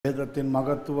வேதத்தின்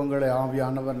மகத்துவங்களை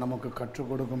ஆவியானவர் நமக்கு கற்றுக்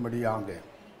கொடுக்கும்படியாக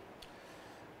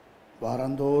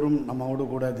வாரந்தோறும் நம்மோடு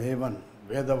கூட தேவன்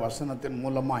வேத வசனத்தின்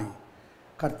மூலமாய்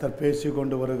கர்த்தர் பேசி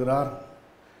கொண்டு வருகிறார்.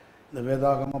 இந்த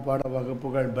வேதாகம பாட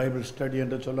வகுப்புகள், பைபிள் ஸ்டடி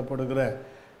என்று சொல்லப்படுகிற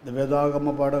இந்த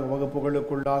வேதாகம பாட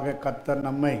வகுப்புகளுக்குள்ளாக கர்த்தர்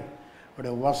நம்மை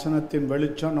அவருடைய வசனத்தின்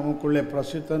வெளிச்சம் நமக்குள்ளே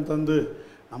பிரசித்தம் தந்து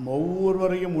நம்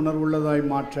ஒவ்வொருவரையும்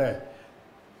உணர்வுள்ளதாய் மாற்ற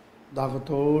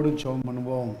தாகத்தோடு ஜெபம்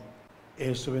பண்ணுவோம்.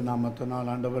 இயேசுவின் நாமத்தினால்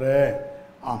ஆண்டவரே,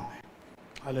 ஆமென்.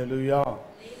 ஹல்லேலூயா,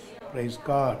 பிரைஸ்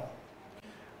காட்.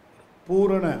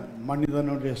 பூரண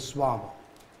மனிதனுடைய சுபாவம்,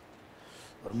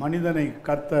 ஒரு மனிதனை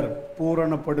கர்த்தர்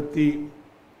பூரணப்படுத்தி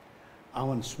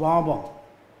அவன் சுபாவம்,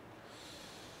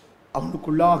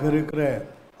 அவனுக்குள்ளாக இருக்கிற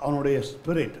அவனுடைய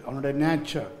ஸ்பிரிட், அவனுடைய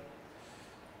nature,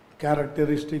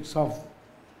 characteristics of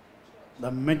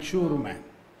the mature man,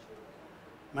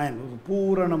 ஒரு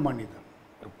பூரண மனிதன்,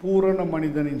 ஒரு பூரண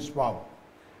மனிதனின் சுபாவம்.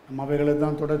 நம்ம அவைகளை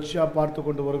தான் தொடர்ச்சியாக பார்த்து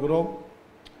கொண்டு வருகிறோம்.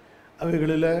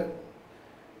 அவைகளில்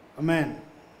ஆமென்,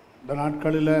 இந்த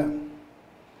நாட்களில்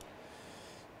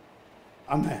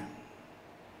ஆமென்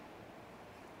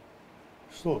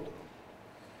ஸ்தோத்திரம்.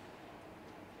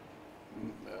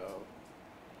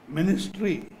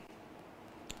 Ministry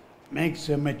makes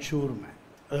a mature man.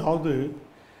 அதாவது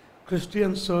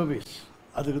கிறிஸ்டியன் சர்வீஸ்,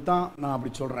 அதுக்கு தான் நான்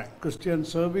அப்படி சொல்கிறேன். Christian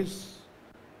service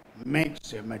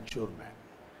makes a mature man.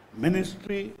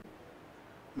 Ministry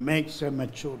makes a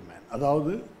mature man.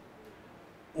 அதாவது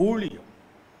ஊழியம்,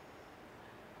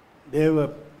 தேவ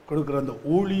கொடுக்குற அந்த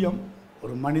ஊழியம்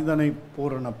ஒரு மனிதனை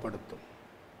பூரணப்படுத்தும்.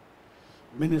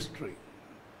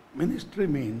 மினிஸ்ட்ரி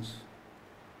மீன்ஸ்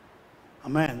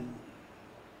ஆமென்,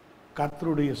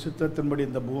 கர்த்தருடைய சித்தத்தின்படி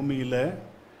இந்த பூமியில்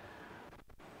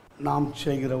நாம்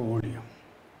செய்கிற ஊழியம்.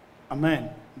 ஆமென்,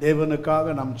 தேவனுக்காக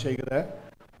நாம் செய்கிற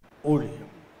ஊழியம்.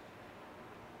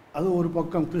 அது ஒரு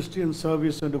பக்கம் கிறிஸ்டியன்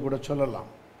சர்வீஸ் என்று கூட சொல்லலாம்.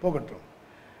 போகட்டும்,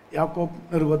 யாக்கோப்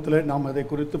நிருபத்தில் நாம் அதை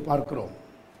குறித்து பார்க்கிறோம்.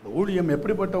 இந்த ஊழியம்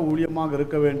எப்படிப்பட்ட ஊழியமாக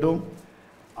இருக்க வேண்டும்?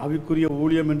 ஆவிக்குரிய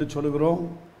ஊழியம் என்று சொல்கிறோம்,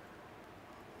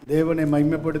 தேவனை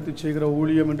மகிமைப்படுத்தி செய்கிற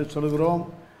ஊழியம் என்று சொல்கிறோம்.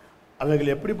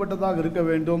 அவைகள் எப்படிப்பட்டதாக இருக்க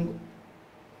வேண்டும்?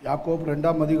 யாக்கோப்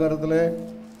 2ஆம் அதிகாரத்தில்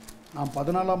நாம்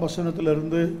 14ஆம்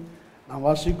வசனத்திலிருந்து நான்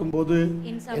வாசிக்கும் போது,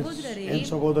 என்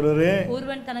சகோதரரே,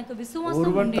 ஒருவன்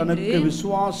தனக்கு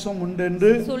விசுவாசம்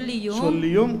உண்டென்று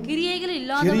சொல்லியும் கிரியைகள்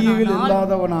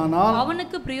இல்லாதவனானால்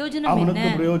அவனுக்கு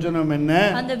பிரயோஜனம் என்ன?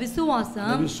 அந்த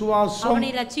விசுவாசம்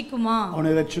அவனை ரட்சிக்குமா?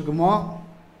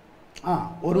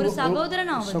 ஒரு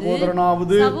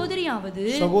சகோதரனாவது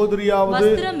சகோதரியாவது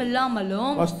வஸ்திரம்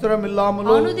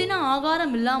இல்லாமலும் அனுதின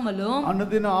ஆகாரம்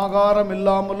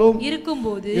இல்லாமலும்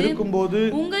இருக்கும்போது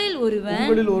உங்களில்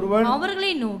ஒருவன்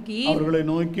அவர்களை நோக்கி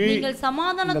நீங்கள்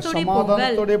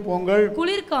சமாதானத்தோட போங்கள்,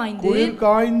 குளிர்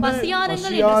காய்ந்து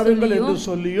பசியாருங்கள் என்று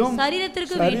சொல்லியும்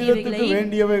சரீரத்திற்கு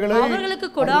வேண்டியவைகளை அவர்களுக்கு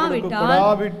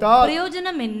கொடாவிட்டால்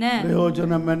பிரயோஜனம்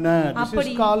என்ன? This is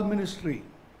called ministry.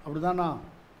 அப்படிதானா?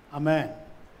 ஆமென்.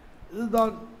 இதுதான்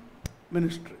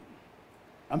மினிஸ்ட்ரி.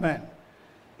 ஆமென்.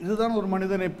 இதுதான் ஒரு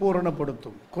மனிதனை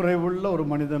பூரணப்படுத்தும். குறைவுள்ள ஒரு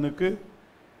மனிதனுக்கு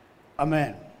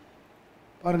ஆமென்.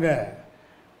 பாருங்க,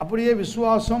 அப்படியே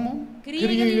விசுவாசமும்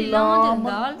கிரியை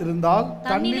இல்லாமல் இருந்தால்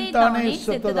தன்னில்தானே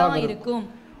செத்ததாக இருக்கும்.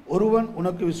 ஒருவன்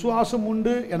உனக்கு விசுவாசம்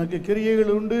உண்டு, எனக்கு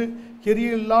கிரியைகள் உண்டு,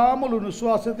 கிரியை இல்லாமல் உன்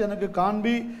விசுவாசத்தை எனக்கு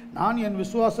காண்பி, நான் என்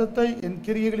விசுவாசத்தை என்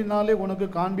கிரியைகளினாலே உனக்கு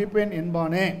காண்பிப்பேன்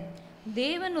என்பானே.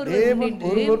 தேவன்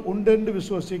ஒருவர் உண்டென்று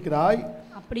விசுவசிக்கிறாய்,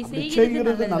 அப்படி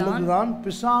செய்கிறது நல்லதுதான்.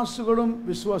 பிசாசுகளும்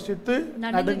விசுவசித்து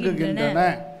நடுங்குகின்றன.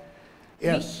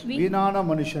 எஸ், வீணான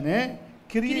மனுஷனே,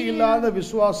 கிரியை இல்லாத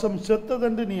விசுவாசம்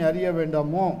செத்ததென்று நீ அறிய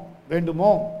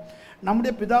வேண்டுமோ?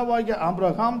 நம்முடைய பிதாவாகிய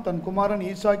ஆபிரகாம் தன் குமாரன்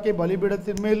ஈசாக்கை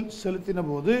பலிபீடத்தின் மேல் செலுத்தின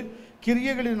போது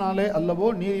கிரியைகளினாலே அல்லவோ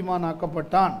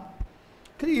நீதிமானாக்கப்பட்டான்.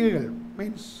 கிரியைகள்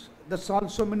means that's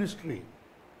also ministry.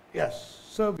 S,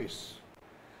 service.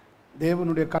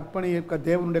 தேவனுடைய கற்பனையை,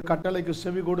 தேவனுடைய கட்டளைக்கு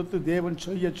செவி கொடுத்து தேவன்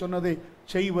செய்ய சொன்னதை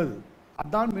செய்வது,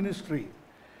 அதான் மினிஸ்ட்ரி.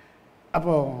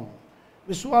 அப்போ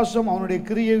விசுவாசம் அவனுடைய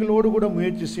கிரியைகளோடு கூட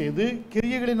முயற்சி செய்து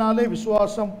கிரியைகளினாலே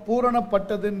விசுவாசம்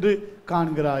பூரணப்பட்டதென்று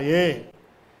காண்கிறாயே.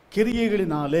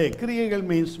 கிரியைகள்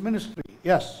means ministry.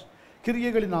 S,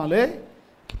 கிரியைகளினாலே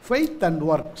faith and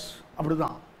works.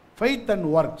 அப்படிதான், ஃபெய்த் அண்ட்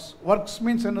ஒர்க்ஸ்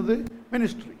மீன்ஸ் என்னது?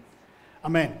 மினிஸ்ட்ரி.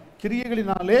 ஆமென்.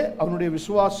 கிரியைகளினாலே அவனுடைய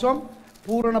விசுவாசம்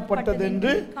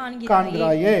பூரணப்பட்டதென்று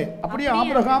காண்கிறாயே. அப்படியே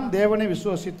ஆபிரகாம் தேவனை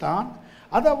விசுவசித்தான்,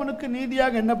 அது அவனுக்கு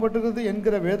நீதியாக எண்ணப்பட்டது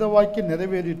என்கிற வேத வாக்கியம்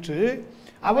நிறைவேறிற்று.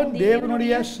 அவன்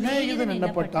தேவனுடைய சிநேகிதன்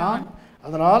எண்ணப்பட்டான்.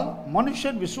 அதனால்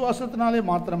மனுஷன் விசுவாசத்தினாலே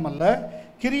மாத்திரமல்ல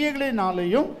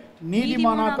கிரியைகளினாலேயும்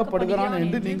நீதிமானாக்கப்படுகிறான்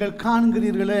என்று நீங்கள்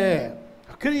காண்கிறீர்களே.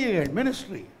 கிரியைகள்,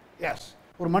 மினிஸ்ட்ரி. எஸ்,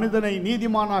 ஒரு மனிதனை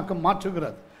நீதிமானாக்க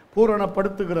மாற்றுகிறது,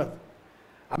 பூரணப்படுத்துகிறது.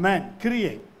 ஆமென்.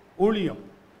 கிரியை, ஊழியம்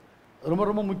ரொம்ப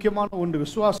ரொம்ப முக்கியமான ஒன்று.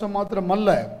 விசுவாசம் மாத்திரமல்ல.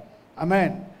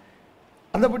 ஆமென்.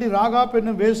 அந்தபடி ராகாப்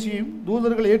என்னும் வேசியும்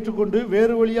தூதர்களை ஏற்றுக்கொண்டு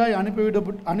வேறு வழியாய்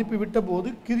அனுப்பிவிட்ட போது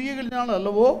கிரியைகளினால்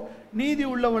அல்லவோ நீதி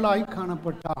உள்ளவளாய்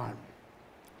காணப்பட்டாள்.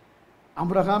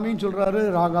 அப்ரஹாமையும் சொல்கிறாரு,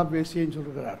 ராகாப் வேசியையும்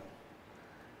சொல்கிறார்.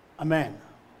 ஆமென்.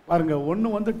 பாருங்க,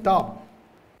 ஒன்று டாப்,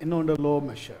 இன்னொன்று லோ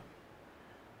மெஷர்.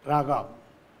 ராகாப்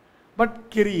பட்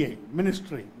கிரியை,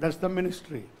 மினிஸ்ட்ரி, தட்ஸ் த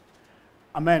மினிஸ்ட்ரி.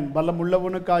 ஆமென். பலம்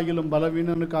உள்ளவனுக்காகிலும்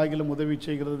பலவீனனுக்காகிலும் உதவி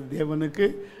செய்கிறது தேவனுக்கு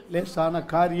லேசான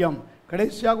காரியம்.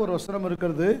 கடைசியாக ஒரு வசனம்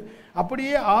இருக்கிறது,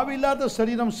 அப்படியே ஆவியில்லாத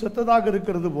சரீரம் செத்ததாக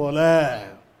இருக்கிறது போல.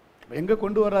 எங்கே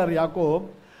கொண்டு வர்றார் யாக்கோப்?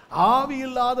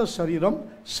 ஆவியில்லாத சரீரம்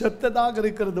செத்ததாக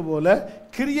இருக்கிறது போல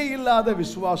கிரியை இல்லாத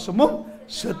விசுவாசமும்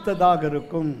செத்ததாக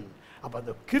இருக்கும். அப்போ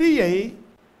அந்த கிரியை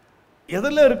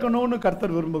எதில் இருக்கணும்னு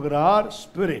கர்த்தர் விரும்புகிறார்?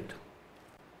 ஸ்பிரிட்.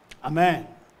 ஆமென்.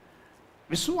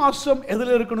 விசுவாசம்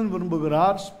எதில் இருக்கணும்னு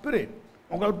விரும்புகிறார்? ஸ்பிரிட்.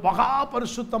 உங்கள் மகா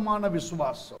பரிசுத்தமான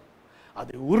விசுவாசம்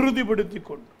அதை உறுதிப்படுத்தி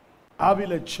கொண்டு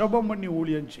ஆவியில ஜெபம் பண்ணி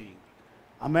ஊழியம் செய்யுங்க.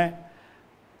 ஆமென்.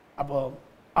 அப்போ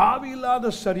ஆவியில்லாத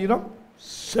சரீரம்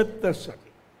செத்த சரீரம்.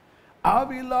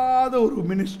 ஆவியில்லாத ஒரு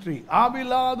மினிஸ்ட்ரி,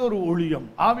 ஆவியில்லாத ஒரு ஊழியம்,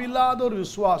 ஆவியில்லாத ஒரு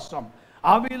விசுவாசம்,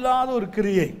 ஆவியில்லாத ஒரு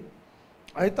கிரியை,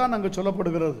 அதைத்தான் அங்கே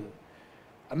சொல்லப்படுகிறது.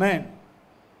 ஆமென்.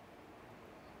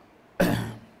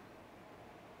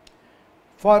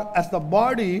 For as the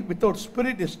body without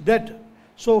spirit is dead,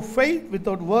 so faith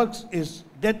without works is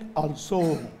dead also.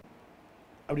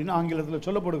 அப்படின்னு ஆங்கிலத்தில்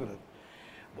சொல்லப்படுகிறது.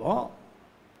 இப்போ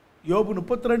யோபு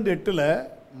 32:8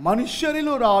 மனுஷரில்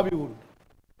ஒரு ஆவி உண்டு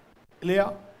இல்லையா?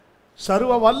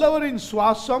 சர்வ வல்லவரின்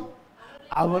சுவாசம்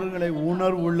அவர்களை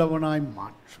உணர்வுள்ளவனாய்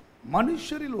மாற்றும்.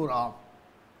 மனுஷரில் ஒரு ஆவி,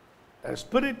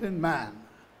 ஸ்பிரிட் இன் மேன்.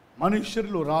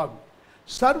 மனுஷரில் ஒரு ஆவி,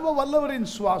 சர்வ வல்லவரின்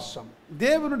சுவாசம்,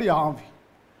 தேவனுடைய ஆவி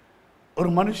ஒரு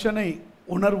மனுஷனை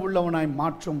உணர்வுள்ளவனாய்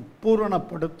மாற்றும்,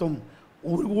 பூரணப்படுத்தும்,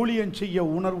 ஊழியம் செய்ய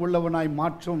உணர்வுள்ளவனாய்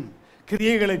மாற்றும்,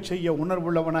 கிரியைகளை செய்ய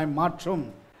உணர்வுள்ளவனாய் மாற்றும்.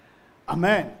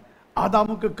 ஆமென்.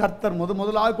 ஆதாமுக்கு கர்த்தர்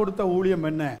முதலாக கொடுத்த ஊழியம்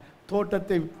என்ன?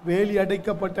 தோட்டத்தை வேலி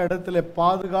அடைக்கப்பட்ட இடத்துல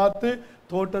பாதுகாத்து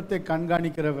தோட்டத்தை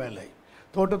கண்காணிக்கிற வேலை,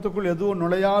 தோட்டத்துக்குள் எதுவும்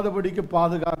நுழையாதபடிக்கு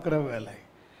பாதுகாக்கிற வேலை.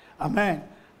 ஆமென்.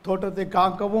 தோட்டத்தை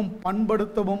காக்கவும்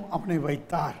பண்படுத்தவும் அவனை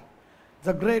வைத்தார்.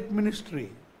 The great ministry.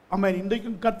 ஆமென்.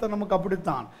 இன்றைக்கும் கர்த்தர் நமக்கு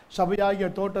அப்படித்தான் சபையாகிய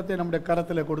தோட்டத்தை நம்முடைய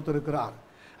கரத்தில் கொடுத்திருக்கிறார்.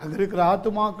 அங்கே இருக்கிற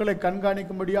ஆத்துமாக்களை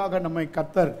கண்காணிக்கும்படியாக நம்மை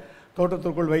கர்த்தர்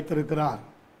தோட்டத்திற்குள் வைத்திருக்கிறார்.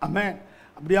 ஆமென்.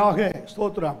 அப்படியாக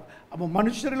ஸ்தோத்திரம். அப்போ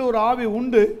மனுஷரில் ஒரு ஆவி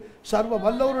உண்டு, சர்வ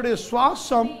வல்லவருடைய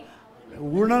சுவாசம்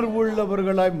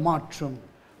உணர்வுள்ளவர்களாய் மாற்றும்.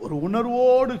 ஒரு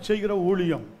உணர்வோடு செய்கிற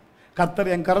ஊழியம்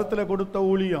கர்த்தர் என் கரத்தில் கொடுத்த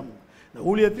ஊழியம். இந்த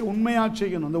ஊழியத்தை உண்மையாக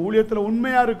செய்யணும், இந்த ஊழியத்தில்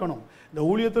உண்மையாக இருக்கணும். இந்த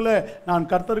ஊழியத்தில் நான்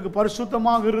கர்த்தருக்கு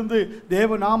பரிசுத்தமாக இருந்து தேவ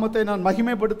நாமத்தை நான்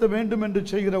மகிமைப்படுத்த வேண்டும் என்று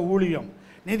செய்கிற ஊழியம்.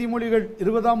 நீதிமொழிகள்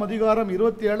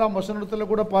 20:27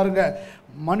 கூட பாருங்க,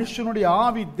 மனுஷனுடைய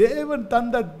ஆவி தேவன்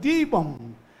தந்த தீபம்.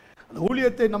 அந்த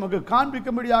ஊழியத்தை நமக்கு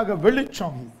காண்பிக்கும்படியாக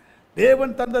வெளிச்சம்,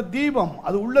 தேவன் தந்த தீபம்.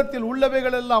 அது உள்ளத்தில்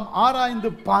உள்ளவைகள் எல்லாம் ஆராய்ந்து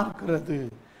பார்க்கிறது.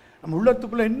 நம்ம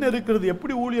உள்ளத்துக்குள்ள என்ன இருக்கிறது,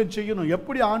 எப்படி ஊழியம் செய்யணும்,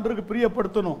 எப்படி ஆண்டவருக்கு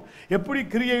பிரியப்படுத்தணும், எப்படி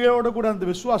கிரியையோடு கூட அந்த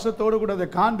விசுவாசத்தோடு கூட அதை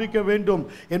காண்பிக்க வேண்டும்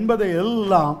என்பதை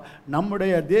எல்லாம்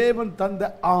நம்முடைய தேவன் தந்த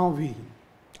ஆவி.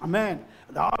 ஆமென்.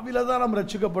 அந்த ஆவியில தான் நம்ம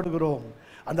ரட்சிக்கப்படுகிறோம்.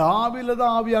 அந்த ஆவியில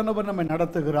தான் ஆவியானவர் நம்மை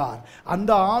நடத்துகிறார்.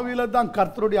 அந்த ஆவியில தான்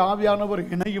கர்த்தருடைய ஆவியானவர்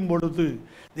இணையும் பொழுது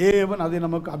தேவன் அதை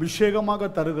நமக்கு அபிஷேகமாக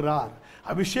தருகிறார்.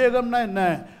 அபிஷேகம்னா என்ன?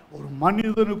 ஒரு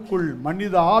மனிதனுக்குள்,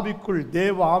 மனித ஆவிக்குள்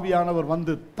தேவ ஆவியானவர்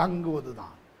வந்து தங்குவது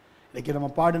தான். இன்னைக்கு நம்ம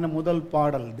பாடின முதல்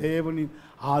பாடல், தேவனின்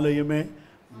ஆலயமே,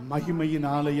 மகிமையின்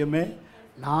ஆலயமே,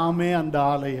 நாமே அந்த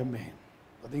ஆலயமே.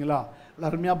 பார்த்தீங்களா?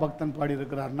 அருமையாக பக்தன்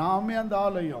பாடியிருக்கிறார். நாமே அந்த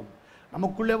ஆலயம்.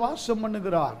 நமக்குள்ளே வாசம்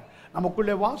பண்ணுகிறார்.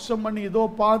 நமக்குள்ளே வாசம் பண்ணி இதோ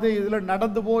பாதை இதில்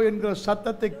நடந்து போ என்கிற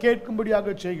சத்தத்தை கேட்கும்படியாக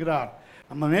செய்கிறார்.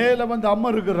 நம்ம மேலே வந்து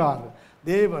அமருகிறார்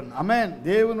தேவன். ஆமென்.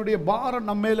 தேவனுடைய பாரம்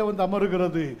நம்ம மேலே வந்து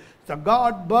அமருகிறது. The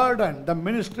God burden, the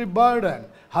ministry burden.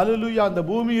 ஹல்லேலூயா. அந்த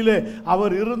பூமியிலே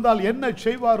அவர் இருந்தால் என்ன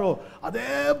செய்வாரோ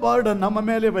அதே பர்டன் நம்ம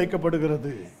மேலே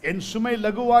வைக்கப்படுகிறது. என் சுமை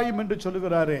லகுவாயும் என்று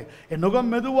சொல்லுகிறாரே, என்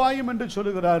நுகம் மெதுவாயும் என்று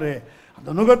சொல்லுகிறாரே. அந்த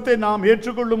நுகத்தை நாம்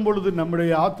ஏற்றுக்கொள்ளும் பொழுது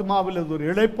நம்முடைய ஆத்மாவில் ஒரு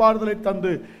இளைப்பாறுதலை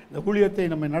தந்து இந்த ஊழியத்தை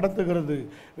நம்மை நடத்துகிறது.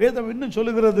 வேதம் இன்னும்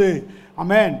சொல்லுகிறது.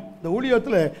 ஆமென். இந்த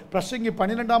ஊழியத்தில் பிரசங்கி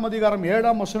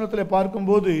 12:7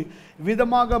 பார்க்கும்போது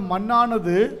விதமாக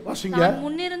மண்ணானது வசிங்க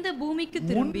முன்னிருந்த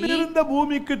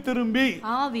பூமிக்கு திரும்பி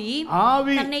ஆவி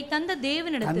தன்னை தந்த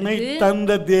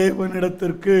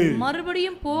தேவனிடத்திற்கு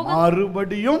மறுபடியும்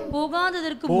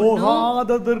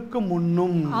போகாததற்கு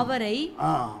முன்னும் அவரை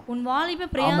உன் வாலிப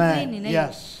பிரயாசத்தை நினை.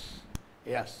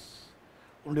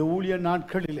 உன்னுடைய ஊழிய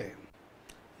நாட்களிலே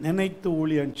நினைத்து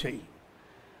ஊழியம் செய்.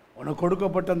 உனக்கு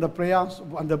கொடுக்கப்பட்ட அந்த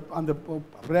அந்த அந்த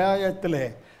பிரயாயத்தில்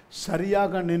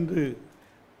சரியாக நின்று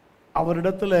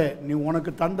அவரிடத்தில் நீ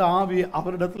உனக்கு தந்த ஆவி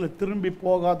அவரிடத்தில் திரும்பி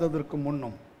போகாததற்கு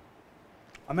முன்னும்.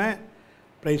 ஆமென்.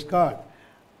 Price God.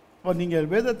 இப்போ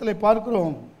நீங்கள் வேதத்தில்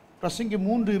பார்க்கிறோம், பிரசங்கி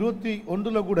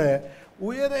 3:21 கூட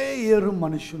உயரே ஏறும்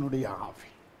மனுஷனுடைய ஆவி.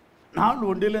 நாள்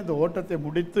ஒன்றில் இந்த ஓட்டத்தை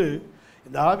முடித்து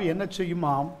இந்த ஆவி என்ன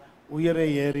செய்யுமாம்? உயரே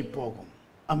ஏறி போகும்.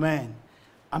 அமேன்,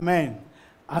 அமேன்,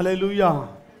 அல்லேலூயா,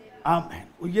 ஆமேன்.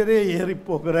 உயரே ஏறி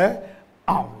போகிற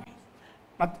ஆவி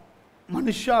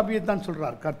மனுஷாவியை தான்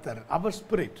சொல்கிறார் கர்த்தர். அவர்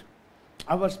ஸ்பிரிட்,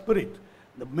 அவர் ஸ்பிரிட்.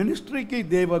 இந்த மினிஸ்ட்ரிக்கு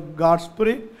தேவ காட்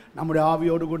ஸ்பிரிட் நம்முடைய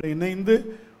ஆவியோடு கூட இணைந்து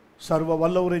சர்வ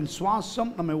வல்லவரின்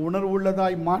சுவாசம் நம்மை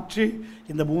உணர்வுள்ளதாய் மாற்றி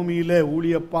இந்த பூமியிலே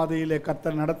ஊழிய பாதையிலே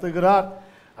கர்த்தர் நடத்துகிறார்.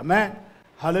 ஆமென்,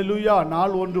 ஹல்லேலூயா.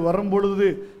 நாள் ஒன்று வரும் பொழுது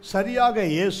சரியாக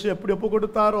இயேசு எப்படி ஒப்பு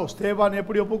கொடுத்தாரோ, ஸ்தேவான்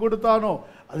எப்படி ஒப்பு கொடுத்தானோ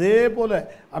அதே போல,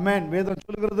 ஆமென், வேதம்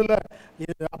சொல்கிறதுல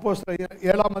அப்போஸ்தலர்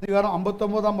 7ஆம் அதிகாரம்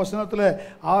 59ஆம் வசனத்தில்,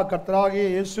 கர்த்தராகிய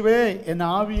இயேசுவே என்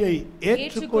ஆவியை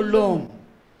ஏற்றுக்கொள்ளும்.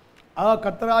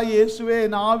 கர்த்தராகிய இயேசுவே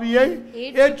என் ஆவியை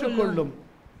ஏற்றுக்கொள்ளும்.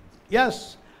 S,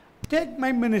 take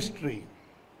my ministry.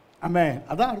 ஆமென்,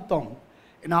 அதான் அர்த்தம்.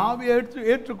 என் ஆவியை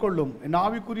ஏற்றுக்கொள்ளும், என்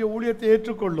ஆவிக்குரிய ஊழியத்தை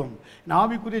ஏற்றுக்கொள்ளும், என்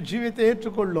ஆவிக்குரிய ஜீவியத்தை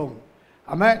ஏற்றுக்கொள்ளும்.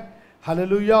 ஆமென்,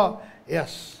 ஹல்லேலூயா.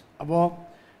 எஸ், அப்போ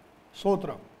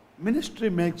சோத்ரம். Ministry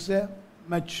makes a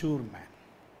mature man.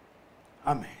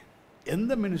 ஆமென்.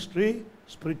 எந்த மினிஸ்ட்ரி?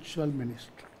 Spiritual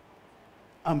ministry.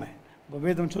 ஆமென். இப்போ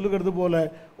வேதம் சொல்லுகிறது போல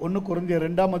 1 கொரிந்தியர்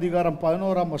 2ஆம் அதிகாரம்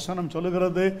 11ஆம் வசனம்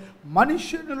சொல்லுகிறது,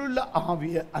 மனுஷனில் உள்ள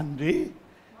ஆவியை அன்றி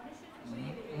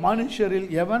மனுஷரில்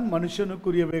எவன்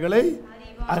மனுஷனுக்குரியவைகளை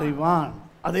அறிவான்.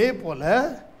 அதே போல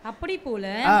அப்படி போல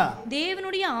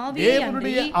தேவனுடைய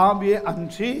ஆவியை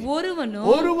அன்றி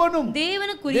ஒருவனும்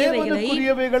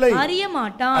தேவனுக்குரியவைகளை அறிய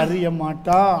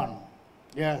மாட்டான்.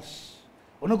 எஸ்,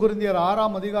 1 கொரிந்தியர்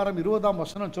 6ஆம் அதிகாரம் 20ஆம்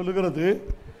வசனம் சொல்லுகிறது,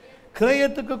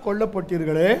 கிரயத்துக்கு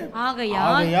கொல்லப்பட்டீர்களே,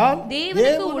 ஆகையால்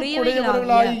தேவனுக்கு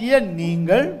உடையவர்களாகிய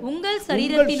நீங்கள் உங்கள்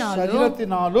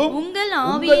சரீரத்தினாலும் உங்கள்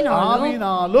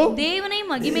ஆவியினாலும் தேவனை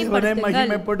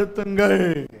மகிமைப்படுத்துங்கள்.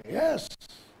 எஸ்,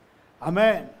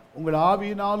 ஆமென். உங்கள்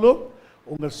ஆவியினாலும்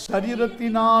உங்கள்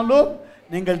சரீரத்தினாலும்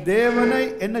நீங்கள் தேவனை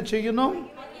என்ன செய்யணும்?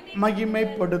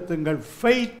 மகிமைப்படுத்துங்கள்.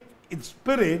 faith in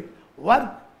spirit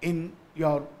work in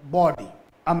your body.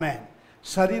 ஆமென்.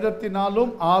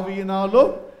 சரீரத்தினாலும்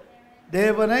ஆவியினாலும்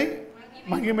தேவனை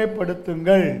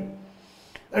மகிமைப்படுத்துங்கள்.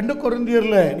 2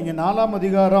 கொரிந்தியர்ல நீங்க 4ஆம்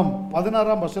அதிகாரம்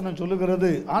 16ஆம் வசனம் சொல்லுகிறது,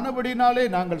 ஆனபடினாலே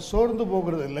நாங்கள் சோர்ந்து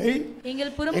போகிறதில்லை,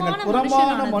 எங்கள்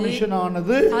புறம்பான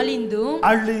மனுஷனானது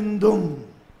அழிந்தும்.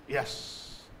 எஸ்,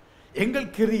 எங்கள்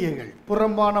கிரியைகள்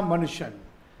புறம்பான மனுஷன்.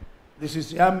 This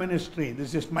is your ministry,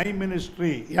 this is my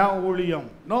ministry, your ஊழியம்.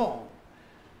 No,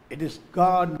 it is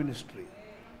God ministry,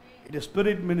 it is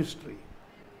spirit ministry.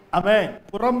 ஆமென்.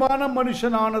 புறம்பான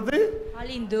மனுஷனானது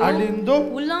அழிந்தும்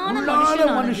உள்ளான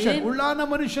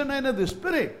மனுஷன் என்னது?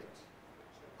 ஸ்பிரிட்,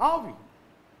 ஆவி.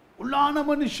 உள்ளான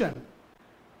மனுஷன்,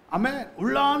 ஆமென்,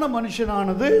 உள்ளான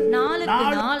மனுஷனானது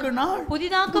நாளுக்கு நாள்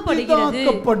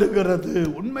புதிதாக்கப்படுகிறது.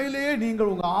 உண்மையிலேயே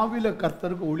நீங்கள் உங்க ஆவியில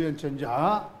கர்த்தருக்கு ஊழியம் செஞ்சா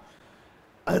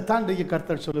அதுதான் இன்றைக்கு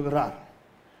கர்த்தர் சொல்லுகிறார்,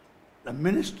 the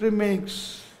ministry makes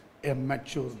a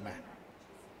mature man.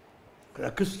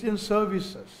 The Christian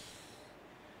services,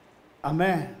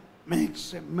 amen, makes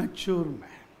a mature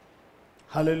man.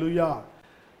 Hallelujah.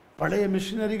 பழைய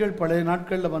மிஷனரிகள், பழைய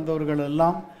நாட்களில் வந்தவர்கள்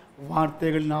எல்லாம்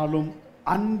வார்த்தைகளினாலும்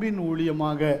அன்பின்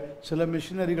ஊழியமாக, சில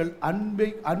மிஷனரிகள்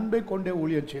அன்பை கொண்டே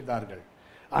ஊழியம் செய்தார்கள்.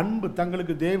 அன்பு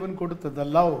தங்களுக்கு தேவன்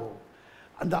கொடுத்ததெல்லாம்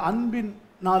அந்த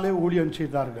அன்பினாலே ஊழியம்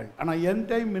செய்தார்கள். ஆனால் என்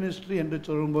டைம் மினிஸ்ட்ரி என்று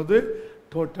சொல்லும்போது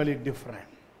டோட்டலி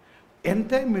டிஃப்ரெண்ட். என்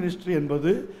டைம் மினிஸ்ட்ரி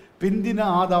என்பது பிந்தின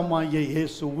ஆதாமாகிய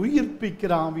இயேசு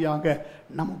உயிர்ப்பிக்கிற ஆவியாக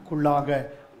நமக்குள்ளாக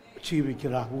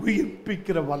ஜீவிக்கிறார்.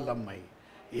 உயிர்ப்பிக்கிற வல்லமை.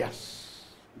 எஸ்,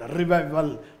 த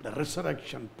ரிவைவல், த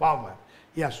ரிசரக்ஷன் பவர்.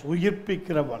 எஸ்,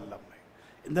 உயிர்ப்பிக்கிற வல்லமை.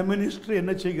 இந்த மினிஸ்ட்ரி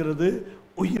என்ன செய்கிறது?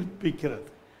 உயிர்ப்பிக்கிறது.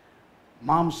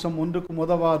 மாம்சம் ஒன்றுக்கு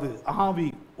உதவாது, ஆவி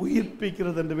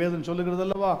உயிர்ப்பிக்கிறது என்று வேதம் சொல்லுகிறது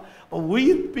அல்லவா?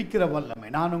 உயிர்ப்பிக்கிற வல்லமை.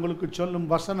 நான் உங்களுக்கு சொல்லும்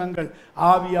வசனங்கள்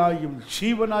ஆவியாயும்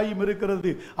ஜீவனாயும்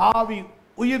இருக்கிறது. ஆவி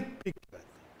உயிர்ப்பிக்கிறது,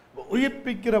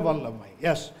 உயிர்ப்பிக்கிற வல்லமை.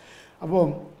 எஸ், அப்போ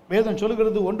வேதம்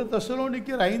சொல்லுகிறது 1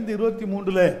 தெசலோனிக்கர்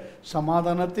 5:23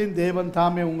 சமாதானத்தின் தேவன்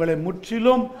தாமே உங்களை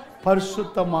முற்றிலும்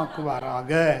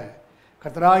பரிசுத்தமாக்குவாராக.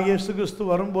 கர்த்தராகிய இயேசு கிறிஸ்து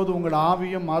வரும்போது உங்கள்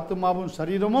ஆவியும் ஆத்துமாவும்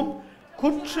சரீரமும்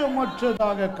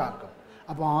குற்றமற்றதாக காக்கும்.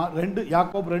 அப்போ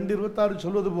யாக்கோபு 2:26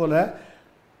 சொல்வது போல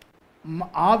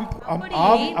ஆவி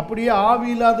அப்படியே ஆவி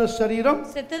இல்லாத சரீரம்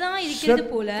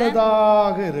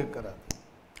செத்ததாக இருக்கிறது.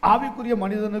 ஆவிக்குரிய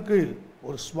மனிதனுக்கு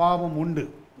ஒரு சுபாவம் உண்டு.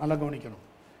 நல்லா கவனிக்கணும்.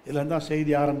 இதில் தான்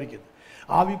செய்தி ஆரம்பிக்குது.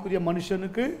 ஆவிக்குரிய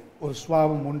மனுஷனுக்கு ஒரு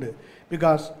சுபாவம் உண்டு.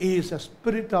 Because he is a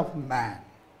spirit of man.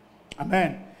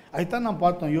 ஆமென். அதுதான் நான்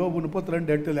பார்த்தோம் யோபு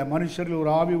 32:8 மனுஷரில்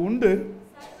ஒரு ஆவி உண்டு.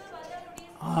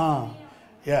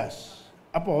 எஸ்.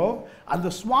 அப்போ அந்த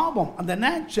சுவாபம், அந்த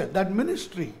நேச்சர், தட்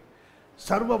மினிஸ்ட்ரி,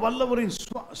 சர்வ வல்லவரின்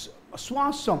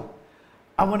சுவாசம்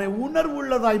அவனை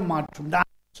உணர்வுள்ளதாய் மாற்றும். த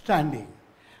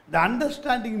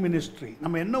அண்டர்ஸ்டாண்டிங் மினிஸ்ட்ரி.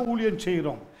 நம்ம என்ன ஊழியம்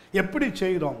செய்கிறோம், எப்படி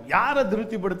செய்கிறோம், யாரை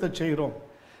திருப்திப்படுத்த செய்கிறோம்,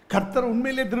 கர்த்தர்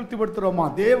உண்மையிலே திருப்திப்படுத்துகிறோமா,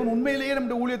 தேவன் உண்மையிலேயே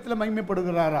நம்முடைய ஊழியத்தில்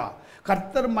மகிமைப்படுகிறாரா?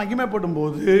 கர்த்தர் மகிமைப்படும்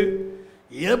போது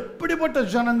எப்படிப்பட்ட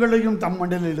ஜனங்களையும் தம்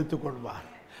மண்டையில் இழுத்துக்கொள்வார்.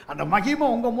 அந்த மகிமை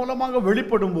உங்கள் மூலமாக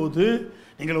வெளிப்படும் போது,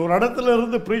 நீங்கள் ஒரு இடத்துல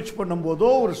இருந்து ப்ரீச் பண்ணும்போதோ,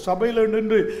 ஒரு சபையில்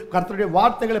நின்று கர்த்தருடைய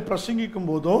வார்த்தைகளை பிரசங்கிக்கும்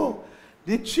போதோ,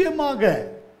 நிச்சயமாக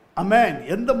ஆமென்,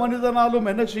 எந்த மனிதனாலும்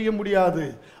என்ன செய்ய முடியாது,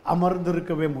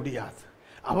 அமர்ந்திருக்கவே முடியாது.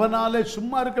 அவனாலே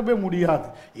சும்மா இருக்கவே முடியாது.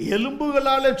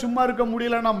 எலும்புகளாலே சும்மா இருக்க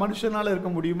முடியலன்னா மனுஷனால இருக்க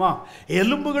முடியுமா?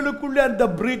 எலும்புகளுக்குள்ளே அந்த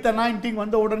பிரீத் அனாயிண்டிங்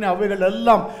வந்த உடனே அவைகள்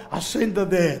எல்லாம்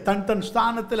அசைந்தது, தன் தன்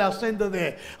ஸ்தானத்தில் அசைந்தது.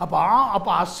 அப்ப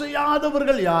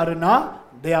அசையாதவர்கள் யாருன்னா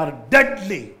they are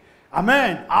deadly.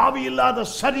 ஆமென். ஆவி இல்லாத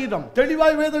சரீரம்,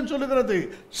 தெளிவாய் வேதம் சொல்லுகிறது,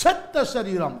 செத்த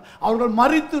சரீரம். அவர்கள்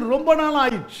மரித்து ரொம்ப நாள்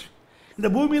ஆயிடுச்சு. இந்த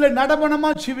பூமியில நடபணமா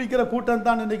ஜீவிக்கிற கூட்டம்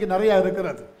தான் இன்னைக்கு நிறைய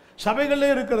இருக்கிறது, சபைகளே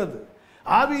இருக்கிறது.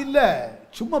 ஆவி இல்லை,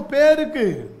 சும்மா பேருக்கு.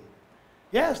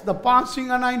 எஸ், த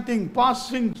passing anointing,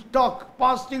 passing talk,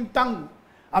 passing tongue.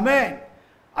 ஆமென்.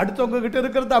 அடுத்தவங்க கிட்ட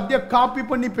இருக்கிறது அப்படியே காப்பி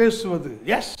பண்ணி பேசுவது.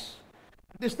 S,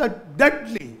 it is the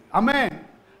deadly. Amen.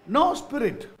 No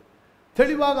spirit.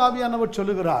 தெளிவாக ஆவியானவர்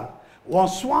சொல்லுகிறார்,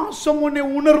 உன் சுவாசம் உன்னை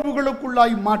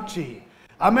உணர்வுகளுக்குள்ளாய் மாற்றி.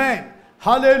 ஆமென்.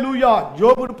 ஹல்லேலூயா.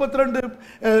 யோபு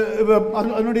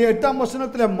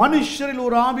 32:8 மனுஷரில்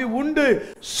ஒரு ஆவி உண்டு,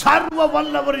 சர்வ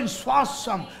வல்லவரின்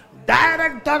சுவாசம்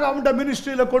டைரக்டாக அவனுடைய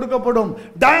மினிஸ்ட்ரியில் கொடுக்கப்படும்,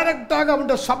 டைரக்டாக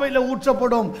அவனுடைய சபையில்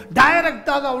ஊற்றப்படும்,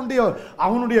 டைரக்டாக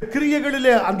அவனுடைய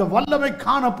கிரியைகளிலே அந்த வல்லமை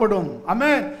காணப்படும்.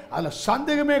 ஆமென். அதில்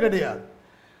சந்தேகமே கிடையாது.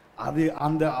 அது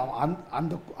அந்த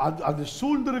அந்த அது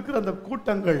சூழ்ந்திருக்கிற அந்த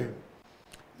கூட்டங்கள்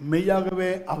மெய்யாகவே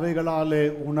அவைகளாலே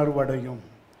உணர்வடையும்,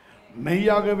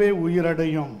 மெய்யாகவே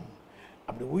உயிரடையும்.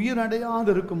 அப்படி உயிரடையாது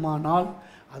இருக்குமானால்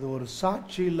அது ஒரு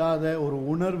சாட்சி இல்லாத, ஒரு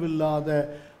உணர்வில்லாத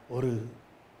ஒரு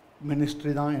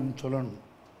மினிஸ்ட்ரி தான் என்று சொல்லணும்.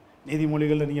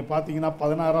 நீதிமொழிகளில் நீங்கள் பார்த்தீங்கன்னா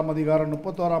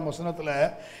 16:31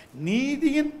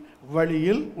 நீதியின்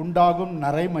வழியில் உண்டாகும்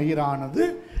நரைமயிரானது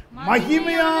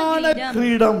மகிமையான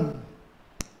கிரீடம்.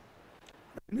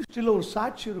 மினிஸ்ட்ரியில் ஒரு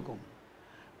சாட்சி இருக்கும்,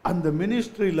 அந்த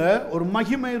மினிஸ்ட்ரியில் ஒரு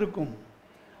மகிமை இருக்கும்.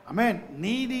 ஆமென்.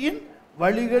 நீதியின்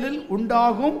வழிகளில்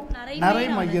உண்டாகும்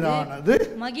நரைமயிரானது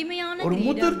மகிமையான ஒரு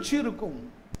முதிர்ச்சி இருக்கும்.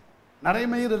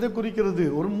 நரைமயிர் எதை குறிக்கிறது?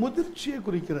 ஒரு முதிர்ச்சியை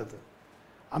குறிக்கிறது.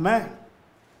 ஆமென்.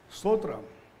 ஸ்தோத்திரம்.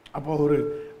 அப்போ ஒரு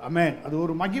ஆமென், அது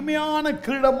ஒரு மகிமையான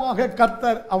கிரீடமாக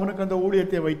கர்த்தர் அவனுக்கு அந்த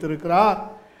ஊழியத்தை வைத்திருக்கிறார்.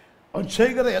 அவன்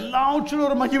செய்கிற எல்லாவற்றிலும்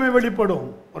ஒரு மகிமை வெளிப்படும்,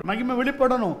 ஒரு மகிமை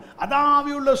வெளிப்படணும். அதான்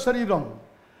ஆவி உள்ள சரீரம்,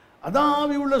 அதான்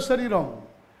ஆவி உள்ள சரீரம்.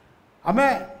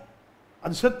 ஆமென்.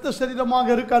 அது செத்த சரீரமாக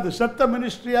இருக்காது, செத்த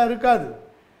மினிஸ்ட்ரியா இருக்காது.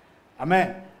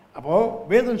 ஆமென். அப்போ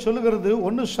வேதம் சொல்லுகிறது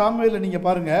 1 சாமுவேல் நீங்க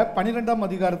பாருங்க 12ஆம்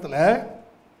அதிகாரத்தில்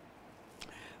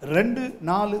 2,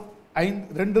 4, 5,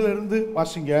 2ல இருந்து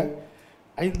வாசிங்க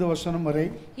 5 வசனம் வரை.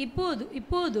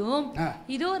 இப்போதும்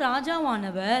இதோ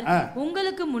ராஜாவானவர்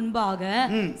உங்களுக்கு முன்பாக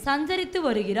சஞ்சரித்து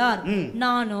வருகிறார்,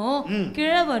 நானோ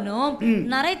கிழவனும்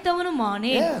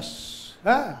நரைத்தவனுமானேன்.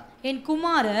 என்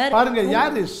குமாரர் பாருங்க,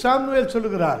 யாரு? சாமுவேல்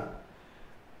சொல்லுகிறார்.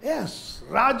 எஸ்,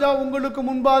 ராஜா உங்களுக்கு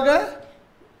முன்பாக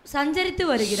சஞ்சரித்து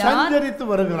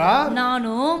வருகிறார்,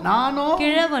 நானோ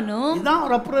கிழவனும். இதான்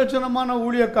ஒரு அப்பிரயோஜனமான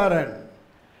ஊழியக்காரன்.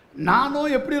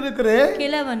 நானும் எப்படி இருக்கிறேன்?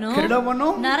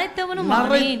 கிழவனும்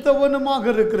நரைத்தவனுமாக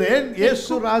இருக்கிறேன்.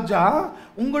 இயேசு ராஜா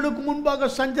உங்களுக்கு முன்பாக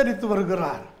சஞ்சரித்து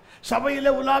வருகிறார், சபையில்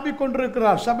உலாவிக்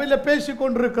கொண்டிருக்கிறார், சபையில் பேசி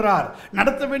கொண்டிருக்கிறார்,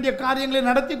 நடத்த வேண்டிய காரியங்களை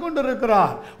நடத்தி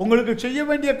கொண்டிருக்கிறார், உங்களுக்கு செய்ய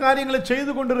வேண்டிய காரியங்களை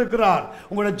செய்து கொண்டிருக்கிறார்,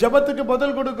 உங்களுடைய ஜெபத்துக்கு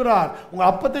பதில் கொடுக்கிறார், உங்கள்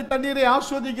அப்பத்தை தண்ணீரை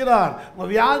ஆஸ்வதிக்கிறார்,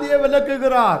 உங்கள் வியாதியை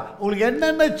விலக்குகிறார், உங்களுக்கு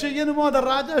என்னென்ன செய்யணுமோ அதை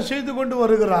ராஜா செய்து கொண்டு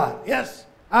வருகிறார். எஸ்,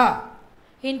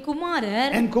 என்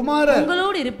குமாரர்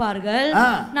உங்களோடு இருப்பார்கள்.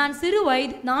 நான்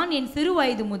என் சிறு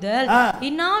வயது முதல்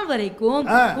இந்நாள் வரைக்கும்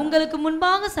உங்களுக்கு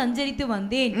முன்பாக சஞ்சரித்து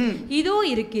வந்தேன். இதோ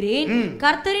இருக்கிறேன்,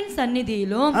 கர்த்தரின்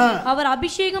சந்நிதியிலும் அவர்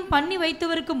அபிஷேகம் பண்ணி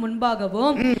வைத்தவருக்கு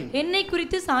முன்பாகவும் என்னை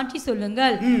குறித்து சாட்சி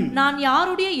சொல்லுங்கள். நான்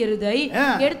யாருடைய எருதை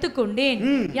எடுத்துக்கொண்டேன்,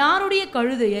 யாருடைய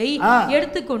கழுதையை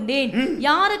எடுத்துக்கொண்டேன்,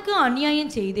 யாருக்கு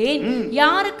அநியாயம் செய்தேன்,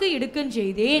 யாருக்கு இடுக்கன்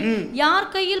செய்தேன்,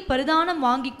 யார் கையில் பரிதானம்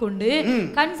வாங்கி கொண்டு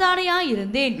கண்சாடையா இருந்தேன்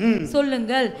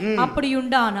சொல்லுங்கள்,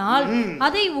 அப்படியுண்டானால்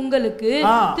அதை உங்களுக்கு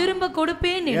திரும்ப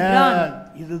கொடுப்பேன் என்றான்.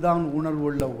 இதுதான்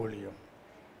உணர்வுள்ள ஊழியம்,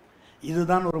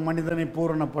 இதுதான் ஒரு மனிதனை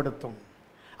பூரணப்படுத்தும்.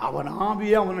 அவன்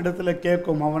ஆவியே அவனிடத்தில்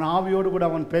கேட்கும். அவன் ஆவியோடு கூட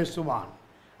அவன் பேசுவான்.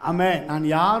 ஆமென். நான்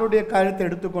யாருடைய காரியத்தை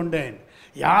எடுத்துக்கொண்டேன்,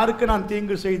 யாருக்கு நான்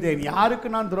தீங்கு செய்தேன், யாருக்கு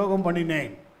நான் துரோகம்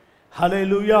பண்ணினேன்.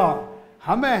 ஹல்லேலூயா.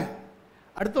 ஆமென்.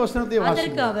 அடுத்த வசனத்தை வாசிங்க.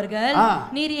 அதற்கு அவர்கள்,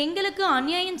 நீர் எங்களுக்கு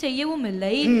அநியாயம் செய்யவும்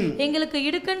இல்லை, எங்களுக்கு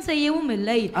இடுக்கண் செய்யவும்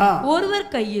இல்லை, ஒருவர்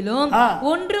கையிலும்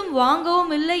ஒன்றும்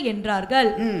வாங்கவும் இல்லை என்றார்கள்.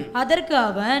 அதற்கு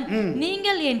அவன்,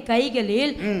 நீங்கள் என்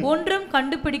கைகளில் ஒன்றும்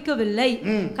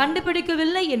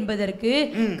கண்டுபிடிக்கவில்லை என்பதற்கு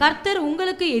கர்த்தர்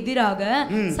உங்களுக்கு எதிராக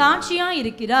சாட்சியாய்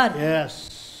இருக்கிறார்.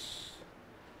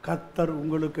 கர்த்தர்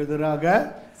உங்களுக்கு எதிராக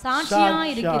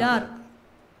சாட்சியாய் இருக்கிறார்.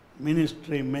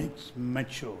 Ministry makes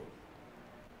mature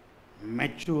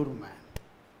man.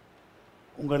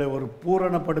 உங்களை ஒரு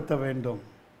பூரணப்படுத்த வேண்டும்.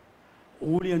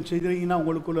 ஊழியம் செய்கிறீங்கன்னா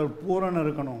உங்களுக்குள்ள ஒரு பூரணம்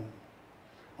இருக்கணும்,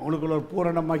 உங்களுக்குள்ள ஒரு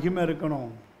பூரண மகிமை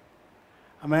இருக்கணும்.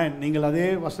 ஆமென். நீங்கள் அதே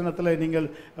வசனத்தில் நீங்கள்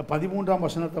 13ஆம்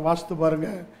வசனத்தை வாசித்து பாருங்க.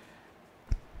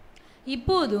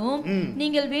 இப்போதும்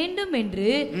நீங்கள் வேண்டும் என்று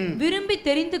விரும்பி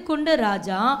தெரிந்து கொண்ட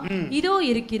ராஜா இதோ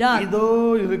இருக்கிறான்.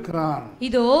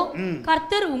 இதோ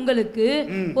கர்த்தர் உங்களுக்கு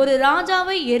ஒரு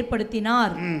ராஜாவை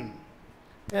ஏற்படுத்தினார்.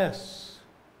 எஸ்.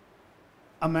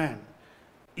 ஆமென்.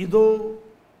 இதோ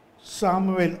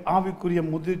சாமுவேல் ஆவிக்குரிய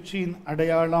முதிர்ச்சியின்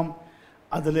அடையாளம்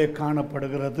அதிலே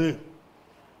காணப்படுகிறது.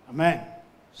 ஆமென்.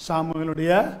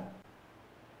 சாமுவேலுடைய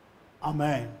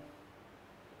ஆமென்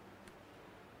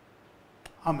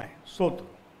ஆமென்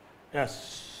சோத்ரம். எஸ்.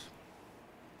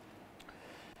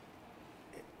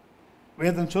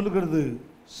 வேதம் சொல்லுகிறது,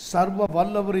 சர்வ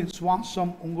வல்லவரின்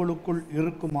சுவாசம் உங்களுக்குள்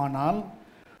இருக்குமானால்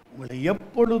உங்களை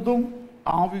எப்பொழுதும்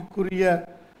ஆவிக்குரிய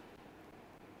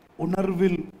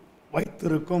உணர்வில்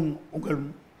வைத்திருக்கும். உங்கள்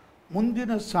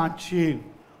முந்தின சாட்சி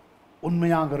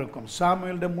உண்மையாக இருக்கும்.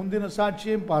 சாமுவேலுடைய முந்தின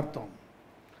சாட்சியையும் பார்த்தோம்,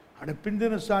 அவருடைய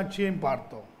பிந்தின சாட்சியையும்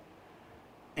பார்த்தோம்.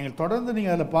 நீங்கள் தொடர்ந்து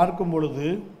நீங்கள் அதில் பார்க்கும் பொழுது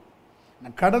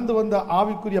கடந்து வந்த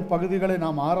ஆவிக்குரிய பகுதிகளை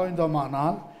நாம்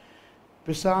ஆராய்ந்தோமானால்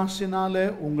பிசாசினாலே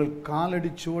உங்கள் காலடி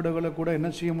சுவடுகளை கூட என்ன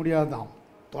செய்ய முடியாதாம்,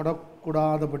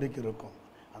 தொடக்கூடாதபடிக்கு இருக்கும்.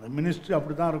 அந்த மினிஸ்ட்ரி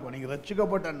அப்படி தான் இருக்கும். நீங்கள்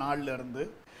ரட்சிக்கப்பட்ட நாளிலிருந்து,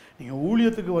 நீங்கள்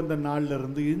ஊழியத்துக்கு வந்த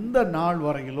நாளிலிருந்து இந்த நாள்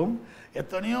வரையிலும்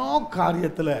எத்தனையோ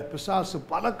காரியத்தில் பிசாசு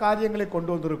பல காரியங்களை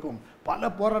கொண்டு வந்திருக்கும்,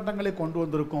 பல போராட்டங்களை கொண்டு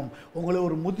வந்திருக்கும். உங்களை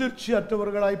ஒரு முதிர்ச்சி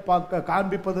அற்றவர்களாய்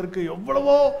காண்பிப்பதற்கு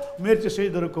எவ்வளவோ முயற்சி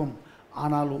செய்திருக்கும்.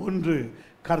 ஆனால் ஒன்று,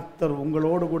 கர்த்தர்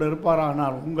உங்களோடு கூட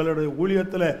இருப்பாரானால், உங்களுடைய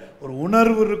ஊழியத்தில் ஒரு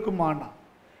உணர்வு இருக்குமானால்,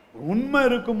 ஒரு உண்மை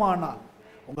இருக்குமானால்,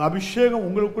 உங்கள் அபிஷேகம்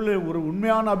உங்களுக்குள்ளே, ஒரு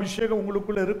உண்மையான அபிஷேகம்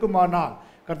உங்களுக்குள்ளே இருக்குமானால்,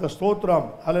 கர்த்தர் ஸ்தோத்திரம்.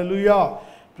 ஹல்லேலூயா.